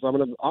to Chris, I'm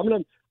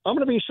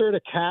gonna be sure to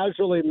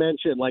casually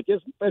mention, like,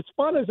 as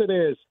fun as it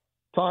is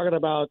talking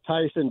about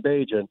Tyson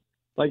Bagent,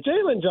 like,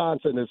 Jalen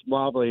Johnson is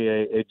probably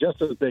a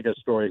just as big a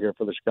story here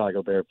for the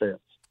Chicago Bear fans.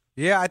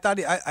 Yeah, I thought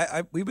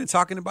we've been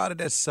talking about it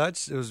as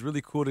such. It was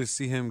really cool to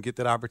see him get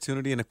that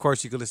opportunity. And, of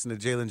course, you can listen to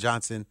Jalen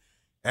Johnson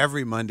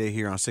every Monday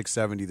here on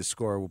 670 The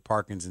Score with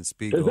Parkins and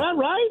Spiegel. Is that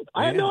right?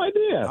 I had no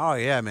idea. Oh,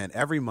 yeah, man,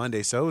 every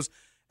Monday. So it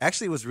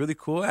was really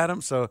cool,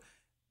 Adam. So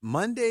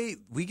Monday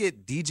we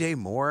get DJ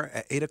Moore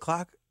at 8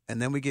 o'clock, and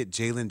then we get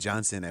Jalen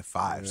Johnson at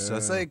 5. Yeah. So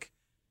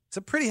it's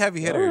a pretty heavy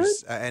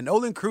hitters. Right. And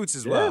Olin Kreutz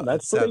as well. Yeah,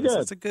 that's pretty good. So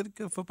it's a good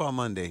football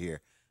Monday here.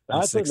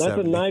 That's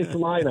a nice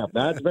lineup.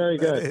 That's very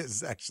good. It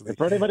is, actually. And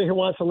for anybody who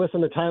wants to listen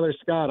to Tyler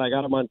Scott, I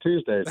got him on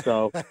Tuesday.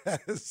 So, I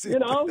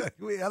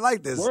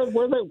like this.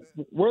 We're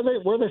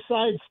the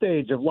side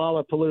stage of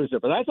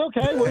Lollapalooza, but that's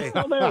okay. We're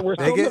still there. We're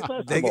still in the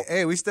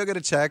festival. We still get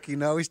a check.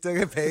 We still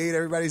get paid.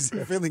 Everybody's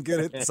feeling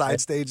good at the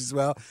side stage as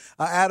well.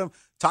 Adam,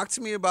 talk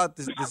to me about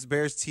this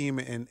Bears team,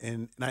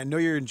 and I know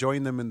you're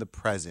enjoying them in the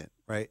present,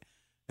 right?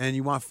 And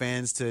you want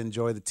fans to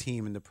enjoy the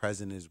team in the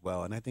present as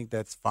well, and I think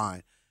that's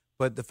fine.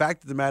 But the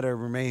fact of the matter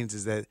remains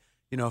is that,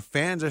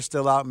 fans are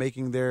still out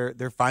making their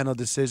final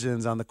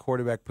decisions on the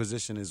quarterback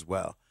position as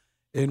well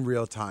in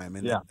real time.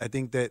 And I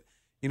think that,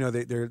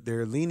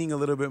 they're leaning a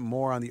little bit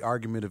more on the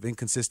argument of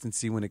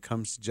inconsistency when it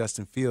comes to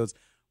Justin Fields.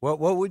 What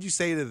would you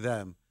say to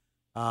them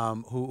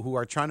who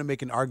are trying to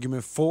make an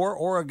argument for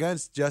or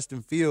against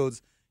Justin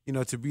Fields,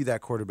 to be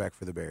that quarterback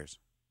for the Bears?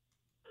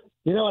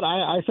 You know what?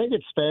 I think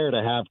it's fair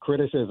to have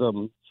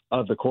criticism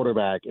of the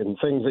quarterback and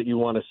things that you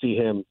want to see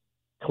him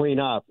clean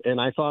up.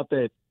 And I thought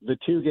that the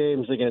 2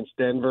 games against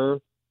Denver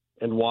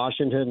and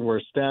Washington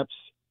were steps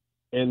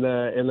in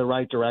the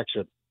right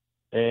direction.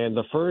 And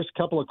the first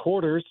couple of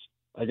quarters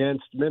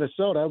against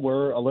Minnesota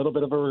were a little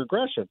bit of a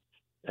regression.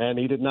 And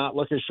he did not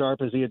look as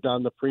sharp as he had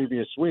done the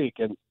previous week.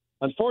 And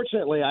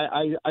unfortunately,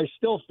 I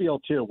still feel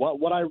too,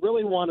 what I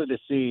really wanted to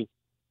see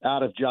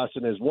out of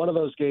Justin is one of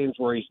those games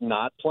where he's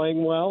not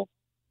playing well,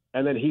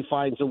 and then he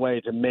finds a way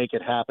to make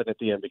it happen at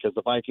the end, because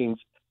the Vikings,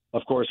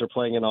 of course, are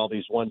playing in all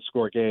these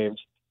one-score games.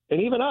 And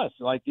even us,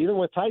 even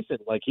with Tyson,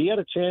 he had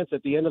a chance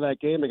at the end of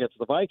that game against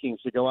the Vikings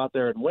to go out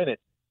there and win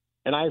it.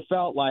 And I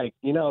felt like,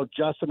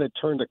 Justin had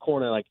turned a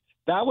corner.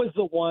 That was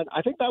the one –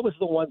 I think that was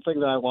the one thing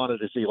that I wanted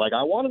to see.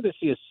 I wanted to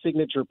see a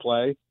signature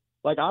play.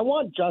 I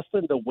want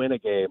Justin to win a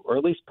game, or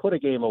at least put a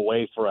game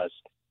away for us.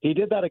 He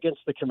did that against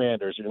the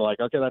Commanders. And you're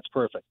like, okay, that's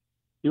perfect.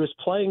 He was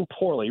playing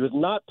poorly. He was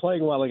not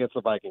playing well against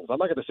the Vikings. I'm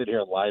not going to sit here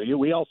and lie to you.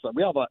 We all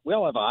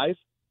have eyes.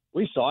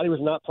 We saw it. He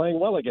was not playing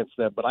well against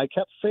them. But I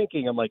kept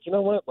thinking, I'm like, you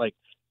know what?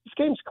 This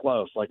game's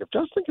close. If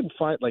Justin can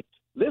find,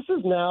 this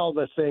is now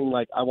the thing,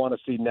 I want to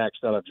see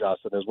next out of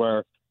Justin, is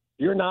where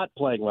you're not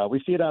playing well.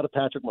 We see it out of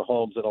Patrick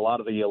Mahomes and a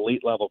lot of the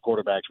elite level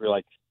quarterbacks. We're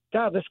like,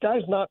 God, this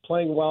guy's not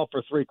playing well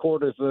for 3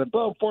 quarters. And then,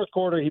 boom, 4th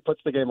quarter, he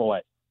puts the game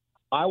away.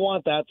 I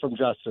want that from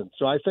Justin.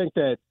 So I think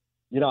that,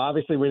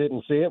 obviously we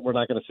didn't see it. We're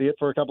not going to see it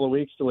for a couple of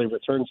weeks till he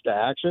returns to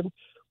action.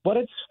 But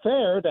it's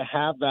fair to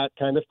have that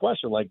kind of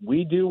question.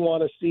 We do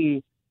want to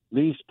see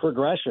these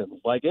progressions.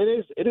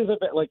 It is a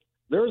bit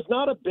there's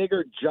not a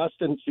bigger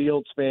Justin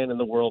Fields fan in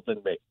the world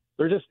than me.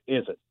 There just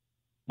isn't.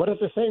 But at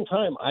the same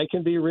time, I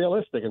can be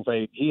realistic and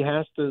say he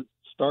has to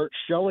start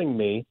showing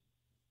me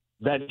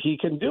that he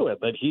can do it,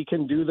 that he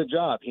can do the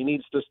job. He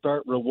needs to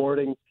start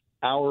rewarding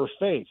our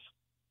faith.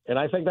 And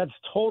I think that's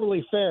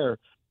totally fair.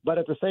 But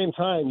at the same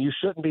time, you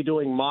shouldn't be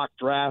doing mock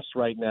drafts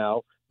right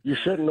now. You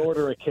shouldn't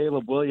order a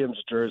Caleb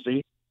Williams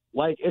jersey.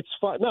 It's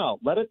fun. No,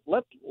 let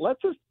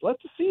the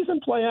season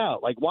play out.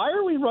 Why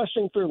are we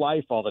rushing through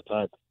life all the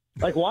time?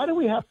 Why do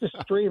we have to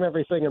stream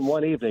everything in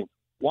one evening?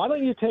 Why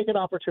don't you take an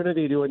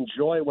opportunity to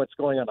enjoy what's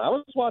going on? I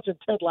was watching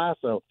Ted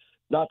Lasso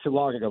not too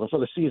long ago before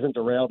the season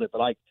derailed it,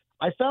 but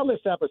I found this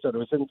episode. It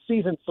was in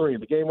season 3,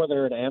 the game where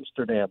they're in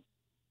Amsterdam.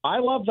 I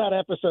love that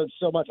episode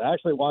so much. I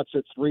actually watched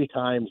it 3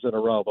 times in a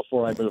row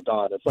before I moved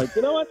on. It's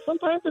you know what?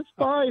 Sometimes it's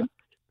fine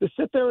to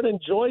sit there and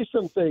enjoy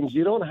some things.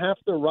 You don't have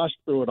to rush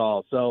through it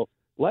all. So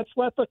let's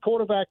let the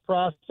quarterback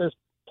process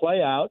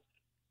play out.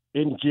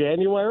 In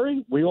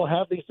January, we will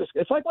have these.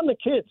 It's like when the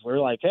kids were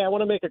like, hey, I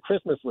want to make a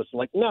Christmas list.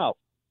 No,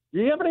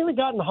 you haven't even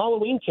gotten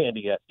Halloween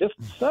candy yet. Just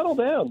settle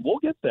down. We'll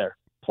get there.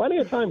 Plenty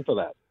of time for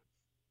that.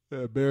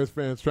 Bears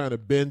fans trying to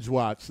binge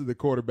watch the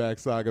quarterback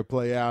saga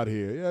play out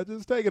here. Yeah,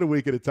 just take it a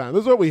week at a time.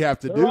 This is what we have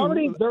to do.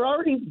 They're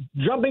already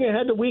jumping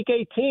ahead to week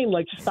 18.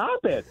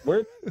 Stop it.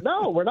 We're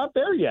not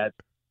there yet.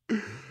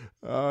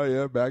 Oh,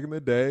 yeah. Back in the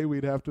day,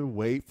 we'd have to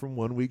wait from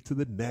one week to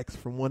the next,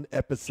 from one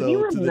episode to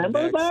the next. Do you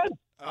remember that?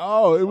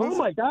 Oh, it was. Oh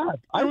my God!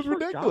 It was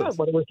ridiculous.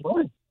 What it was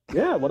like.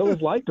 Yeah, what it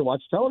was like to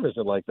watch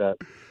television like that.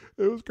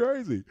 It was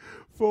crazy.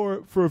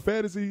 For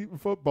fantasy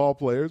football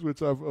players,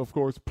 which of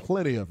course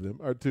plenty of them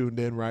are tuned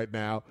in right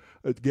now.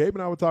 Gabe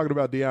and I were talking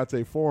about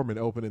Deontay Foreman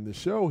opening the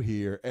show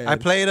here. And I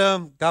played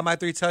him, got my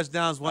 3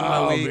 touchdowns, won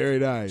my week. Very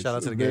nice. Shout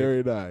out to the Gabe.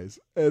 Very nice.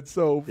 And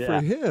so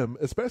for him,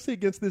 especially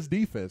against this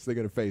defense they're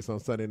going to face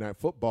on Sunday Night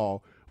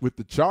Football with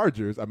the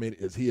Chargers,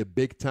 is he a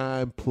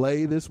big-time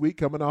play this week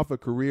coming off a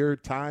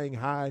career-tying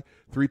high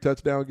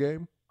 3-touchdown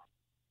game?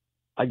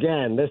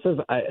 Again,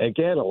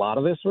 a lot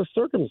of this was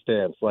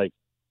circumstance.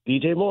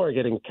 DJ Moore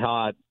getting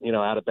caught,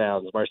 out of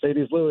bounds.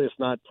 Mercedes Lewis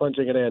not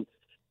punching it in.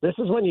 this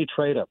is when you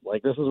trade him.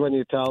 Like, this is when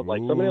you tell,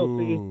 like, somebody will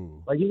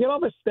see, like, you get all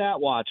the stat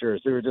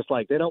watchers who are just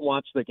like, they don't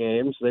watch the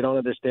games. They don't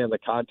understand the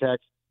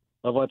context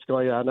of what's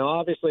going on. Now,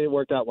 obviously, it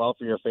worked out well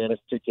for your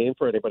fantasy team,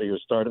 for anybody who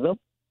started him.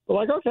 But,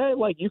 like, okay,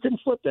 like, you can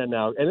flip that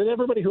now. And then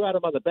everybody who had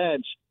him on the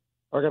bench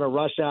are going to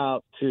rush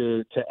out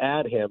to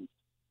add him.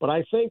 But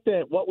I think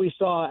that what we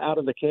saw out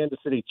of the Kansas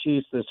City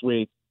Chiefs this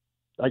week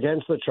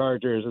against the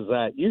Chargers is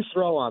that you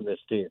throw on this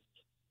team,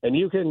 and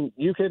you can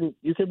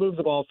move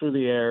the ball through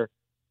the air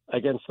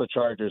against the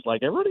Chargers.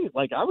 Like, everybody,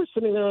 like, I was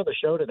sitting there on the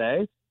show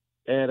today,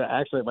 and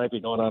actually it might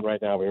be going on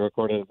right now. We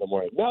recorded it in the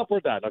morning. No,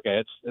 we're done.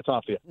 Okay, it's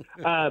off to you.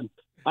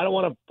 I don't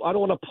want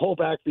to pull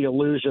back the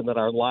illusion that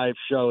our live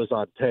show is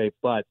on tape,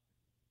 but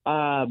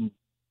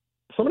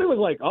somebody was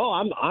like, "Oh,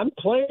 I'm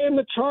playing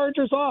the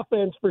Chargers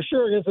offense for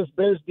sure against this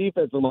Bears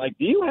defense." I'm like,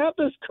 "Do you have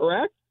this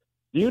correct?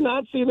 Do you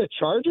not see the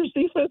Chargers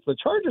defense? The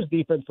Chargers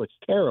defense looks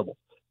terrible."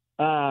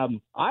 I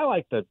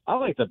like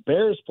the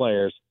Bears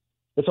players,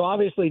 and so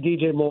obviously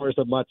DJ Moore is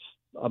a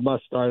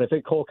must start. I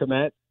think Cole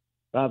Kmet,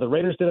 the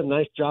Raiders did a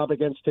nice job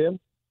against him.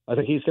 I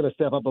think he's going to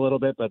step up a little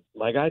bit, but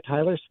my guy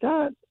Tyler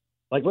Scott,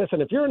 like,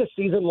 listen, if you're in a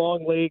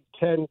season-long league,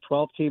 10,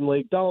 12-team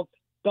league, don't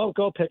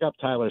go pick up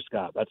Tyler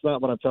Scott. That's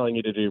not what I'm telling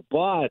you to do.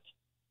 But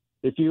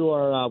if you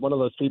are one of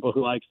those people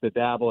who likes to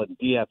dabble in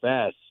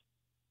DFS,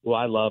 well,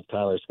 I love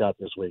Tyler Scott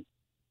this week.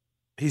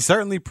 He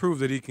certainly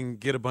proved that he can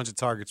get a bunch of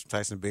targets from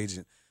Tyson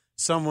Bagent,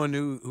 someone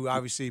who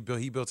obviously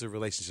he built a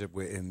relationship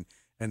with in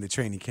the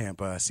training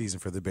camp season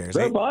for the Bears.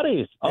 They're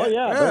buddies. Oh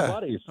yeah, they're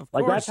buddies.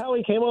 Like, that's how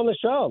he came on the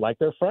show. Like,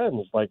 they're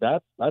friends. Like,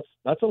 that's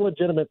a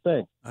legitimate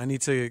thing. I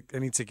need to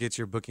get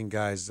your booking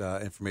guys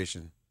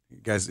information. You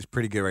guys is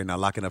pretty good right now,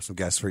 locking up some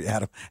guests for you,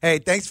 Adam. Hey,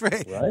 thanks for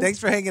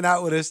hanging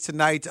out with us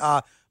tonight.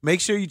 Make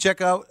sure you check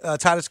out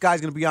Tyler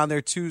Sky's going to be on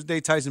there Tuesday.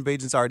 Tyson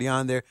Bagent's already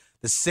on there.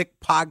 The Sick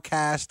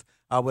Podcast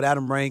with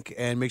Adam Rank,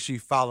 and make sure you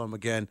follow him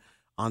again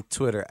on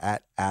Twitter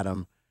at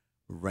Adam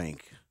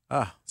Rank.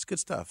 It's good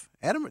stuff.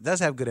 Adam does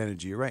have good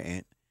energy. You're right,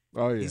 Ant.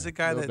 Oh yeah, he's a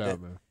guy that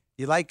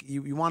you like.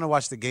 You want to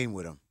watch the game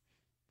with him,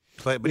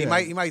 but yeah.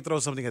 he might throw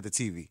something at the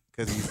TV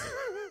because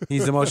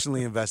he's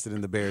emotionally invested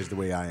in the Bears the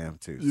way I am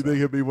too. You think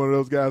he'll be one of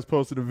those guys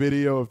posting a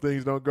video if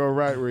things don't go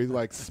right, where he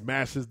like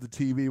smashes the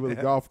TV with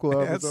a golf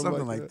club or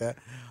something like that?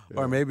 Yeah.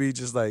 Or maybe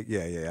just like,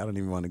 I don't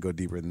even want to go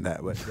deeper than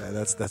that, but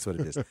that's what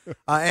it is.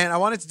 And I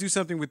wanted to do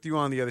something with you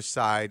on the other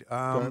side.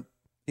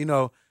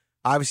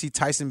 Obviously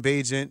Tyson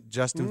Bagent,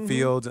 Justin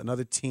Fields,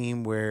 another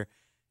team where,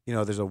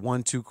 there's a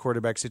 1-2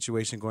 quarterback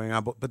situation going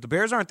on. But the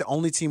Bears aren't the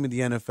only team in the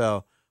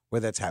NFL where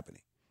that's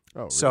happening. Oh,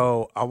 really?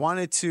 So I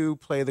wanted to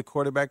play the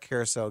quarterback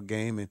carousel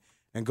game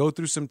and go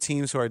through some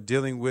teams who are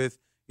dealing with,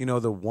 the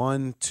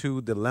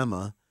 1-2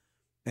 dilemma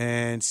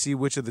and see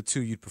which of the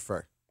two you'd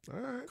prefer. All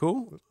right.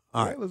 Cool?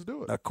 All right. Let's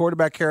do it. A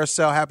quarterback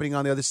carousel happening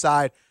on the other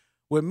side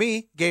with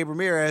me, Gabe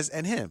Ramirez,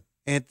 and him,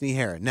 Anthony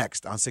Herron,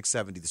 next on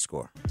 670 The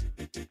Score.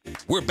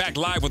 We're back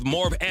live with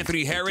more of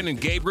Anthony Herron and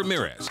Gabe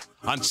Ramirez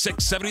on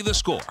 670 The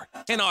Score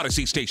and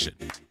Odyssey Station.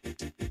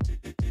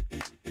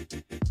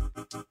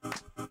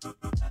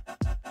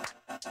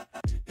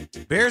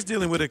 Bears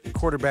dealing with a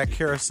quarterback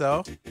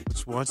carousel,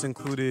 which once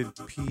included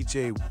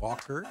P.J.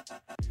 Walker.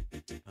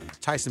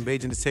 Tyson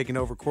Bagent is taking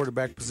over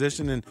quarterback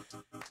position, and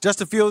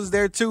Justin Fields is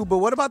there too. But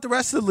what about the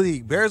rest of the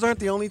league? Bears aren't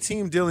the only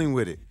team dealing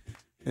with it.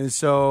 And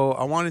so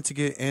I wanted to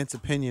get Ant's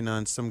opinion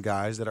on some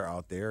guys that are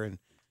out there. And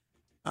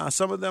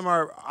some of them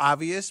are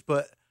obvious,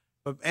 but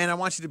I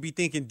want you to be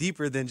thinking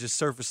deeper than just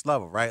surface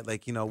level, right?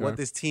 Like, what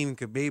this team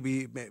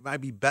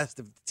might be best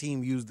if the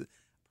team used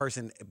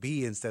person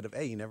B instead of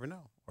A. You never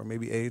know. Or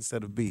maybe A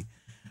instead of B.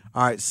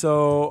 All right,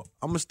 so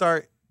I'm gonna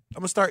start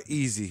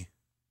easy.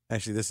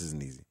 Actually, this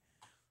isn't easy.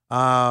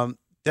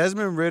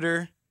 Desmond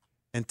Ridder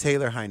and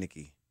Taylor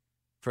Heineke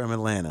from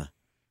Atlanta.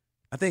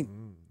 I think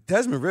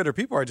Desmond Ridder,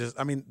 people are just,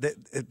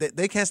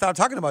 they can't stop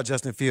talking about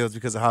Justin Fields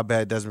because of how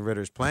bad Desmond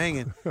Ridder is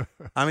playing.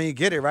 And you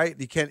get it, right?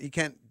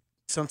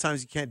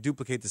 Sometimes you can't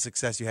duplicate the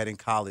success you had in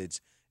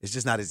college. It's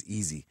just not as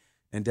easy.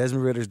 And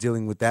Desmond Ridder's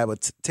dealing with that.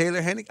 But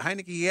Taylor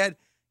Heineke, he had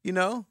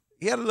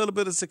a little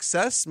bit of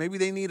success. Maybe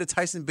they need a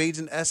Tyson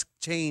Bagent-esque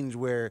change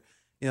where,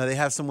 they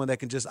have someone that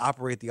can just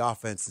operate the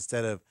offense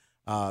instead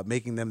of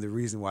making them the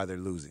reason why they're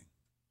losing.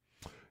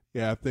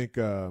 Yeah, I think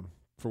for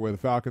where the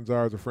Falcons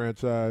are as a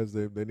franchise,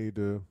 they need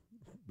to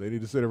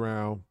sit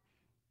around,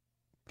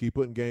 keep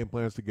putting game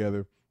plans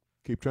together,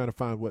 keep trying to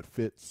find what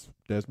fits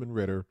Desmond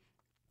Ridder,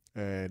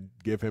 and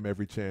give him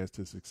every chance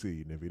to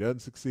succeed. And if he doesn't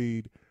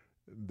succeed,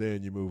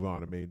 then you move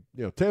on.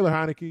 Taylor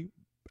Heineke,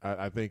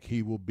 I think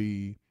he'll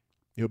be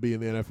in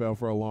the NFL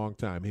for a long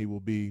time. He will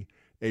be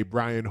a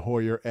Brian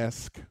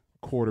Hoyer-esque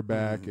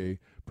quarterback,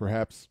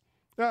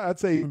 I'd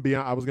say even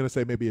beyond. I was going to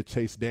say maybe a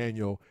Chase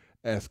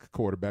Daniel-esque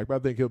quarterback, but I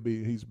think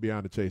he's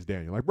beyond a Chase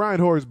Daniel. Like Brian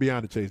Hoyer's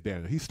beyond a Chase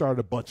Daniel. He started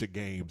a bunch of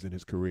games in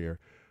his career.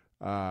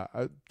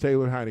 Taylor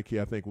Heineke,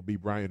 I think, will be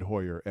Brian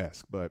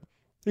Hoyer-esque, but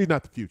he's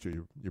not the future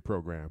of your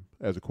program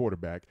as a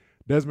quarterback.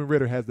 Desmond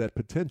Ridder has that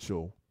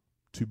potential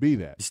to be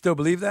that. You still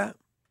believe that?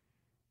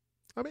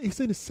 He's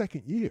in his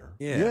second year.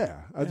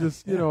 Yeah. I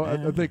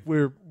think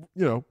we're,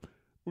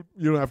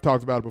 you know, I've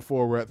talked about it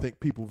before where I think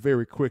people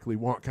very quickly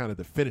want kind of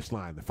the finish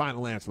line, the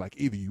final answer, like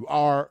either you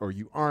are or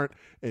you aren't.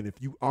 And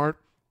if you aren't,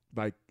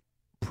 like,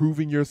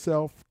 proving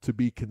yourself to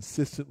be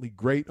consistently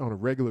great on a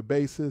regular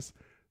basis,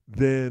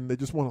 then they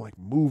just want to, like,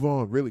 move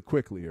on really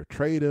quickly or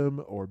trade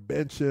him or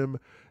bench him.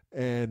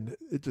 And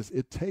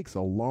it takes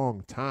a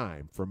long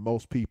time for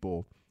most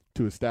people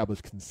to establish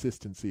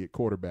consistency at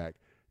quarterback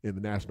in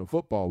the National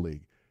Football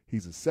League.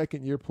 He's a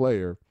second-year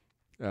player,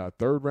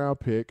 third-round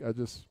pick.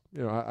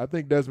 I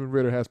think Desmond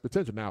Ridder has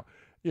potential. Now,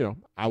 you know,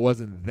 I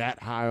wasn't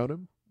that high on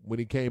him when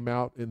he came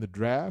out in the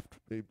draft.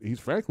 He's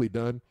frankly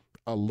done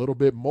a little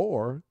bit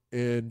more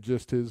in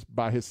just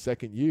by his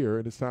second year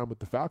in his time with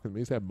the Falcons.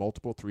 He's had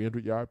multiple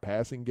 300-yard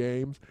passing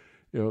games,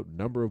 you know,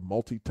 number of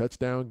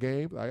multi-touchdown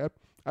games.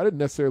 I didn't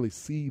necessarily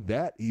see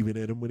that even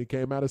in him when he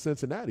came out of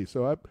Cincinnati.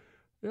 So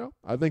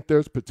I think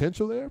there's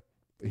potential there.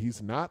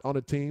 He's not on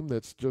a team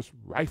that's just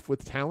rife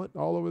with talent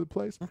all over the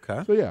place.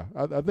 Okay. So, yeah,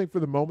 I think for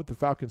the moment the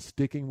Falcons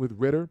sticking with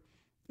Ridder,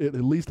 it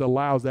at least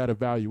allows that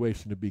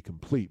evaluation to be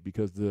complete,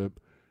 because to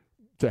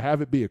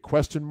have it be a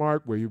question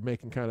mark where you're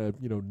making kind of,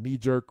 you know,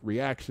 knee-jerk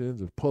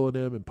reactions of pulling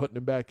him and putting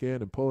him back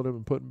in and pulling him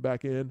and putting him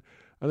back in,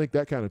 I think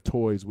that kind of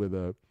toys with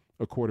a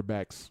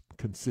quarterback's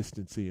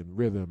consistency and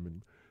rhythm.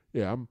 And,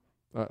 yeah,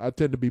 I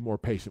tend to be more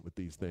patient with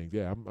these things.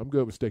 Yeah, I'm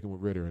good with sticking with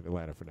Ridder in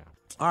Atlanta for now.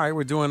 All right,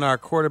 we're doing our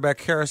quarterback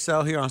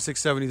carousel here on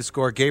 670 The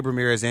Score. Gabe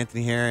Ramirez,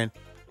 Anthony Herron,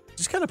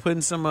 just kind of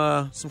putting some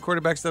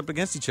quarterbacks up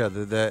against each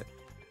other that,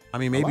 I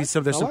mean, maybe there's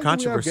some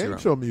controversy game around.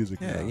 show music.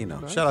 Yeah, now. you know.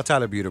 Nice. Shout out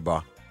Tyler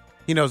Buterbaugh.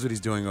 He knows what he's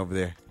doing over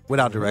there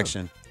without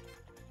direction.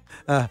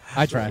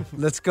 I try.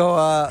 Let's go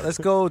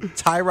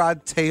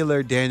Tyrod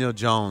Taylor, Daniel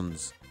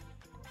Jones.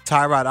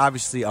 Tyrod,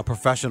 obviously a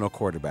professional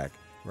quarterback.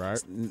 Right.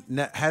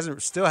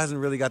 Still hasn't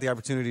really got the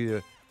opportunity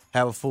to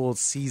have a full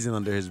season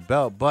under his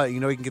belt, but you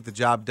know he can get the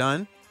job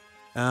done.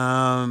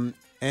 And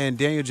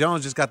Daniel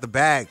Jones just got the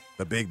bag,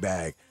 the big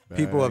bag.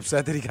 People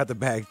upset that he got the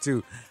bag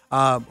too.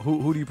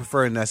 Who do you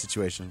prefer in that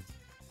situation?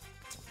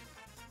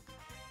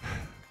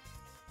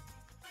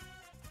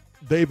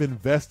 They've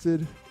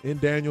invested in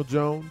Daniel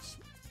Jones,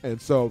 and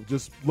so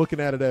just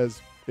looking at it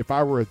as if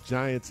I were a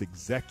Giants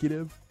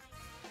executive,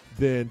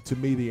 then to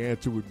me the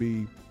answer would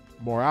be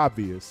more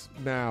obvious.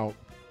 Now,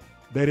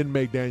 they didn't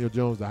make Daniel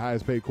Jones the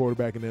highest paid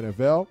quarterback in the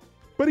NFL,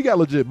 but he got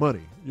legit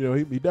money. You know,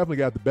 he definitely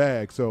got the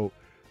bag. So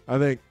I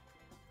think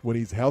when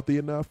he's healthy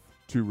enough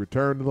to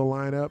return to the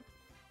lineup,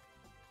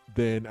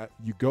 then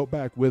you go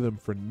back with him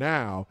for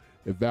now,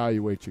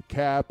 evaluate your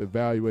cap,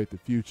 evaluate the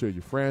future of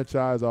your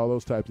franchise, all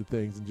those types of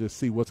things, and just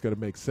see what's going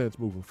to make sense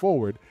moving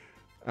forward.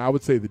 I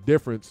would say the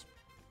difference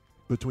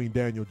between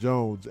Daniel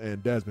Jones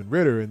and Desmond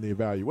Ridder in the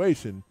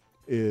evaluation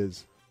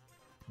is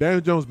Daniel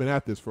Jones has been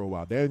at this for a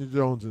while. Daniel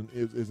Jones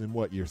is in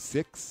what, year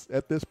 6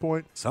 at this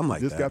point? Something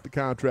like that. Just got the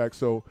contract.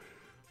 So,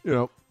 you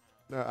know,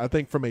 I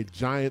think from a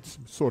Giants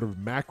sort of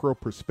macro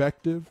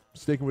perspective,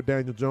 sticking with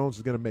Daniel Jones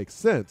is going to make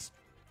sense.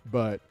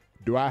 But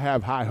do I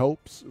have high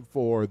hopes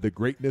for the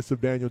greatness of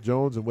Daniel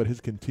Jones and what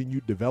his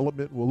continued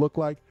development will look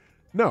like?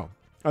 No.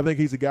 I think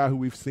he's a guy who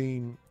we've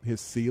seen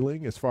his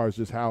ceiling as far as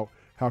just how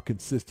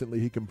consistently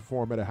he can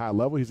perform at a high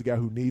level. He's a guy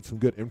who needs some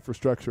good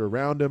infrastructure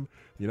around him.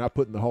 You're not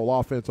putting the whole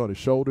offense on his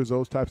shoulders,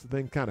 those types of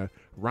things, kind of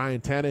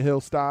Ryan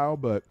Tannehill style.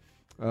 But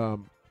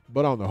on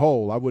the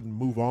whole, I wouldn't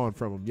move on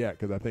from him yet,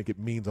 because I think it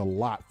means a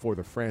lot for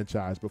the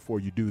franchise before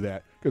you do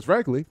that. Because,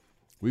 frankly,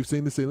 we've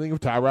seen the ceiling of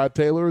Tyrod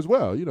Taylor as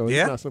well. You know,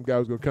 he's not some guy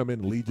who's going to come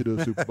in and lead you to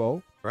the Super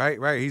Bowl. Right.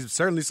 He's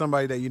certainly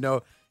somebody that, you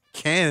know,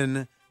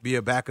 can be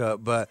a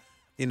backup, but,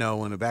 you know,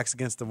 when the back's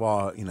against the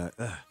wall, you know,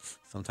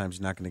 sometimes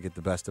you're not going to get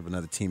the best of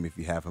another team if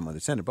you have him under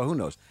center, but who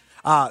knows?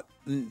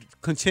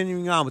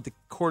 Continuing on with the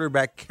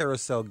quarterback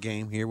carousel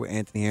game here with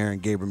Anthony Herron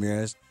and Gabe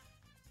Ramirez.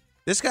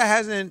 This guy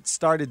hasn't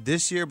started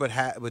this year, but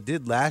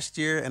did last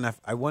year, and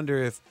I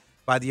wonder if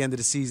by the end of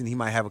the season he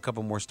might have a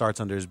couple more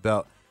starts under his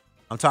belt.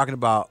 I'm talking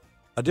about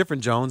a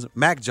different Jones,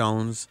 Mac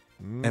Jones,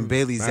 and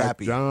Bailey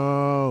Zappi.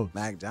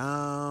 Mac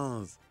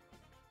Jones.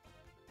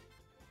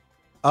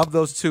 Of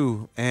those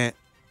two, and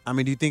I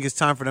mean, do you think it's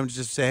time for them to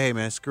just say, hey,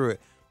 man, screw it.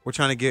 We're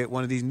trying to get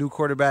one of these new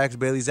quarterbacks,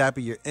 Bailey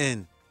Zappi, you're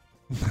in.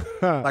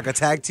 Like a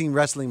tag team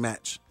wrestling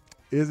match.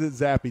 Is it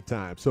Zappi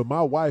time? So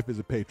my wife is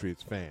a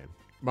Patriots fan.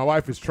 My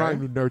wife is trying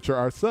to nurture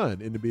our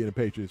son into being a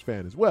Patriots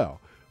fan as well.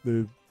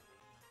 The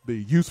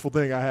useful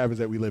thing I have is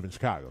that we live in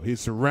Chicago. He's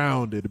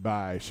surrounded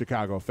by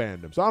Chicago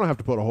fandom. So I don't have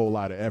to put a whole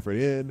lot of effort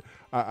in.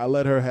 I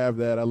let her have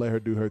that. I let her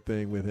do her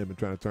thing with him and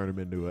trying to turn him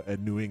into a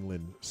New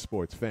England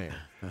sports fan.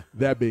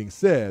 That being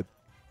said,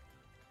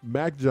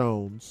 Mac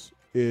Jones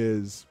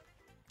is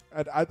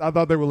I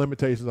thought there were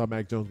limitations on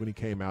Mac Jones when he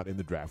came out in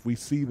the draft. We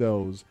see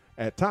those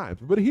at times.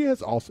 But he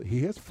has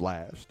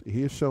flashed.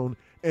 He has shown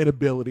an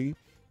ability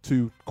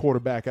to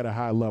quarterback at a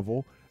high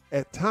level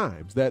at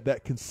times.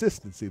 That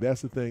consistency,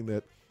 that's the thing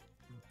that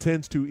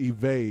tends to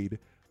evade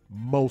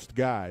most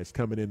guys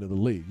coming into the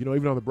league. You know,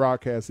 even on the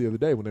broadcast the other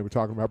day when they were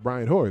talking about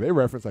Brian Hoyer, they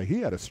referenced like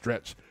he had a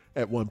stretch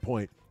at one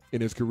point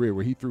in his career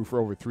where he threw for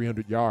over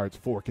 300 yards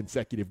 4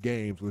 consecutive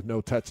games with no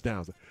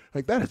touchdowns.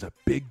 Like, that is a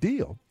big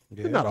deal.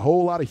 Yeah. There's not a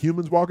whole lot of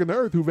humans walking the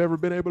earth who've ever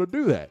been able to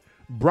do that.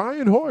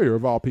 Brian Hoyer,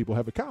 of all people,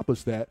 have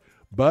accomplished that,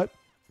 but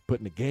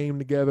putting a game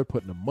together,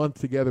 putting a month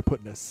together,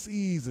 putting a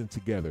season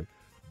together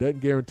doesn't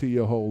guarantee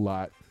you a whole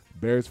lot.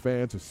 Bears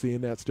fans are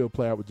seeing that still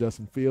play out with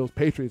Justin Fields.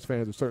 Patriots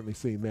fans have certainly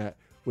seen that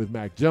with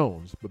Mac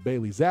Jones. But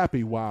Bailey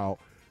Zappi, while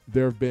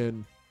there have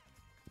been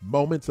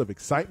moments of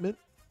excitement,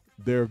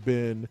 there have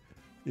been,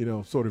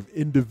 sort of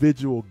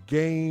individual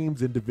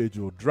games,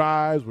 individual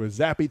drives where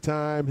Zappi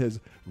time has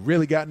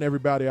really gotten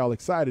everybody all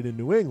excited in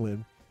New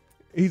England.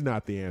 He's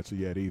not the answer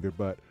yet either.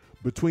 But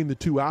between the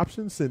two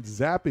options, since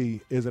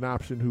Zappi is an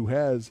option who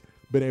has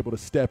been able to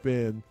step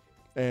in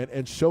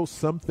and show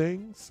some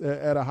things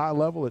at a high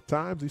level at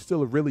times, he's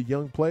still a really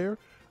young player.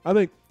 I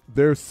think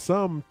there's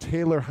some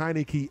Taylor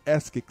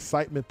Heineke-esque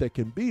excitement that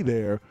can be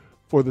there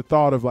for the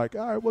thought of like,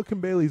 all right, what can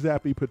Bailey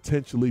Zappi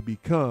potentially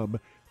become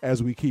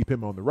as we keep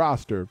him on the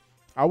roster?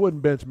 I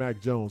wouldn't bench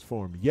Mac Jones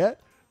for him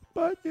yet,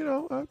 but,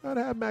 I'd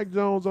have Mac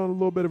Jones on a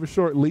little bit of a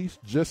short leash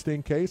just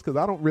in case, because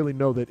I don't really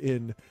know that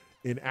in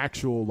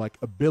actual like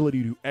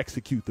ability to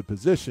execute the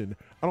position,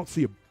 I don't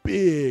see a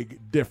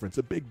big difference,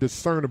 a big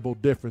discernible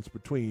difference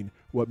between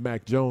what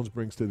Mac Jones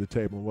brings to the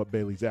table and what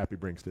Bailey Zappi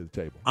brings to the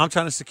table. I'm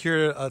trying to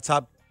secure a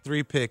top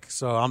 3 pick,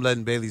 so I'm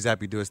letting Bailey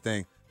Zappi do his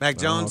thing. Mac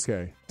Jones.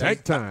 Okay.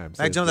 Tank time.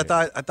 Mac Jones,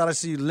 I thought I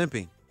see you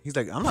limping. He's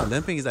like, I'm not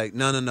limping. He's like,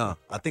 no.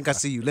 I think I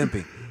see you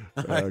limping.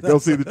 Go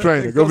see the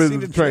trainer. Go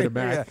visit the trainer,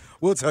 Mac. Yeah.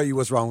 We'll tell you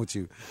what's wrong with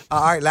you.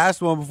 All right,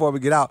 last one before we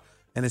get out.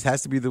 And this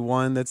has to be the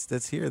one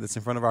that's here, that's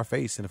in front of our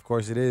face. And, of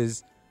course, it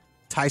is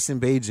Tyson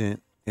Bagent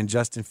and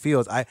Justin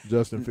Fields.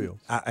 Justin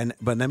Fields.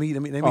 But let me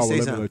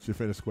say something. Let you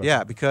finish the question.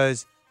 Yeah,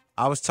 because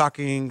I was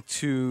talking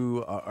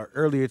to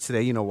earlier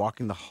today,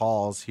 walking the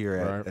halls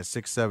here at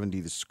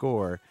 670 The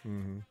Score.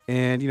 Mm-hmm.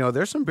 And,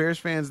 there's some Bears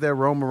fans that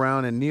roam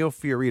around, and Neil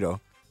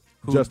Fiorito.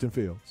 Justin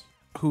Fields.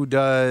 Who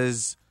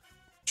does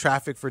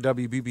traffic for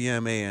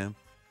WBBM AM.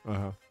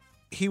 Uh-huh.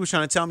 He was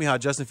trying to tell me how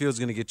Justin Fields is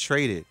going to get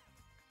traded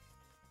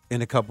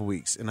in a couple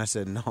weeks. And I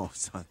said, no,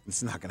 son,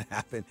 it's not going to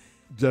happen.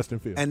 Justin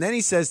Fields. And then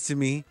he says to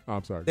me,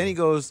 I'm sorry. Then he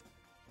goes,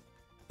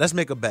 let's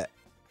make a bet.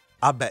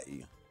 I'll bet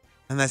you.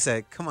 And I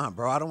said, come on,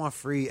 bro. I don't want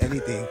free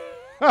anything.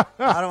 I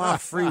don't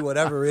want free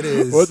whatever it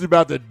is. What's you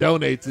about to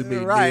donate to me?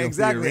 Right, Neil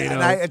exactly. Fiorito?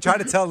 And I tried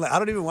to tell him, I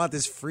don't even want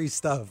this free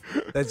stuff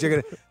that you're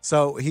going to.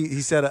 So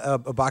he said a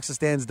box of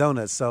Stan's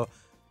donuts. So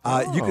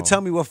you could tell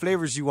me what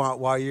flavors you want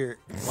while you're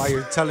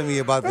telling me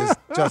about this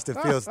Justin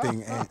Fields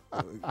thing. And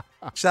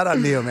shout out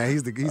Neil, man.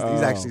 He's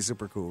actually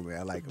super cool, man.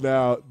 I like him.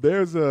 Now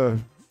there's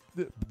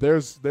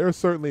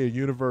certainly a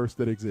universe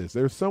that exists.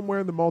 There's somewhere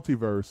in the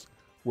multiverse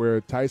where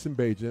Tyson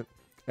Bagent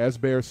as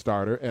Bears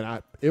starter,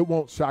 and it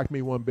won't shock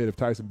me one bit if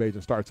Tyson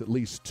Bagent starts at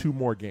least 2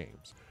 more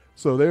games.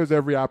 So there's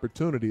every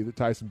opportunity that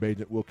Tyson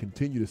Bagent will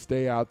continue to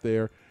stay out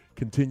there,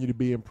 continue to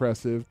be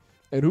impressive.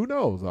 And who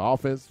knows, the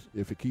offense,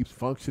 if it keeps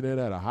functioning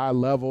at a high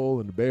level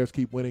and the Bears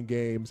keep winning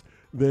games,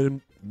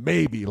 then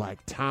maybe like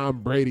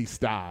Tom Brady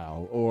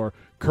style or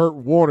Kurt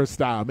Warner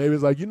style. Maybe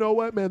it's like, you know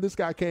what, man, this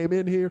guy came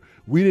in here.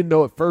 We didn't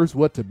know at first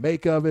what to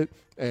make of it,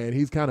 and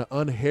he's kind of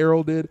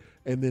unheralded.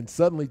 And then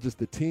suddenly just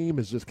the team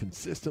is just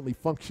consistently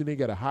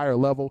functioning at a higher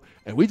level,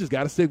 and we just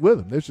got to stick with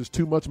him. There's just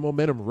too much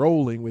momentum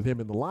rolling with him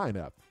in the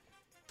lineup.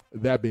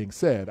 That being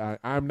said,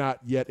 I'm not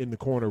yet in the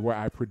corner where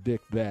I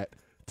predict that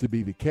to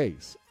be the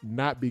case.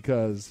 Not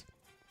because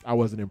I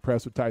wasn't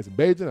impressed with Tyson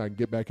Bagent. I can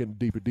get back into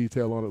deeper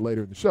detail on it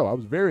later in the show. I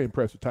was very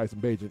impressed with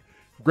Tyson Bagent,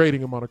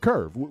 grading him on a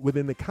curve.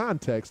 Within the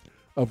context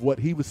of what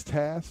he was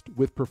tasked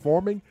with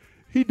performing,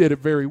 he did it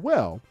very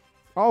well.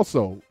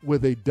 Also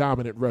with a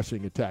dominant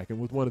rushing attack and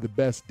with one of the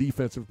best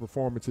defensive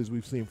performances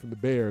we've seen from the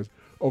Bears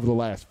over the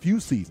last few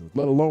seasons,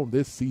 let alone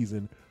this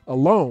season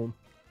alone.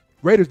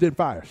 Raiders didn't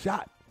fire a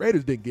shot.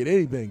 Raiders didn't get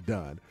anything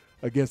done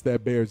against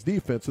that Bears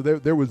defense. So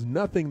there was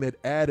nothing that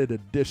added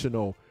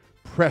additional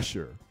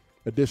pressure,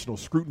 additional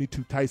scrutiny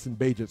to Tyson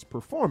Bagent's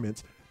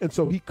performance. And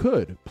so he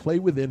could play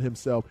within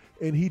himself,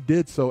 and he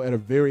did so at a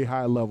very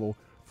high level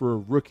for a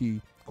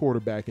rookie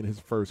quarterback in his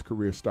first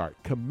career start.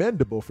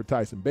 Commendable for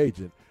Tyson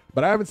Bagent.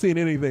 But I haven't seen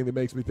anything that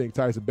makes me think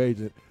Tyson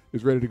Bagent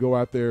is ready to go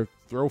out there,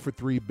 throw for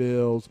 3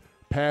 bills,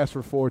 pass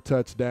for 4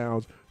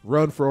 touchdowns,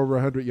 run for over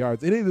 100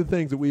 yards, any of the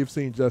things that we have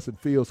seen Justin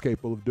Fields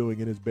capable of doing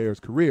in his Bears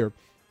career.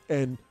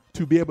 And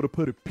to be able to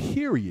put a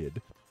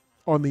period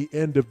on the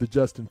end of the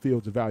Justin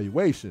Fields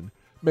evaluation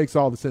makes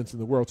all the sense in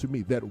the world to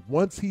me, that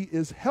once he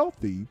is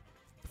healthy,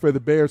 for the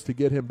Bears to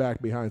get him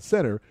back behind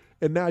center,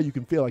 and now you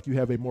can feel like you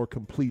have a more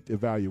complete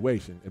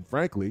evaluation. And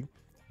frankly,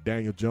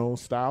 Daniel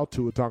Jones style,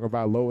 Tua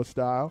Tagovailoa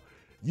style,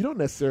 you don't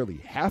necessarily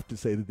have to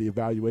say that the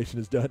evaluation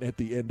is done at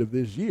the end of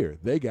this year.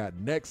 They got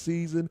next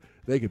season.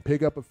 They can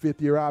pick up a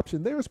 5th-year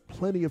option. There's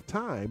plenty of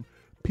time.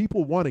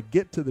 People want to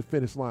get to the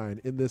finish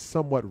line in this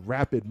somewhat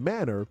rapid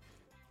manner.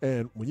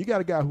 And when you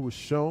got a guy who has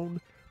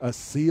shown a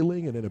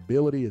ceiling and an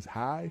ability as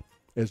high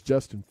as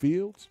Justin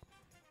Fields,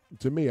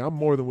 to me, I'm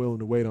more than willing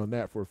to wait on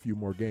that for a few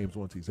more games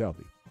once he's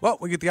healthy. Well,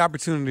 we get the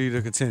opportunity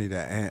to continue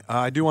that. And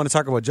I do want to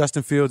talk about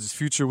Justin Fields'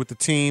 future with the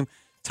team,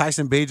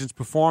 Tyson Bagent's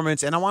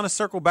performance, and I want to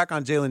circle back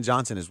on Jalen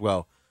Johnson as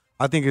well.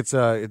 I think it's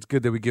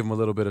good that we give him a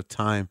little bit of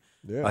time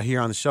here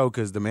on the show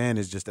because the man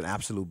is just an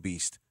absolute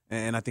beast.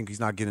 And I think he's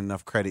not getting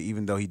enough credit,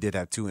 even though he did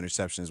have 2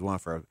 interceptions, one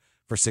for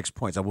 6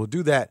 points. I will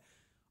do that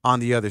on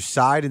the other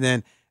side. And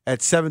then at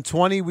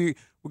 7:20, we're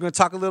going to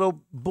talk a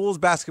little Bulls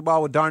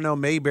basketball with Darnell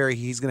Mayberry.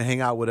 He's going to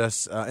hang out with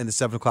us in the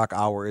 7 o'clock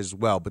hour as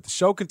well. But the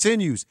show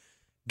continues.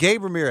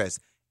 Gabe Ramirez,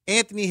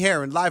 Anthony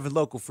Herron, live and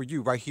local for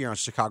you right here on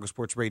Chicago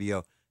Sports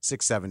Radio,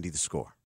 670 The Score.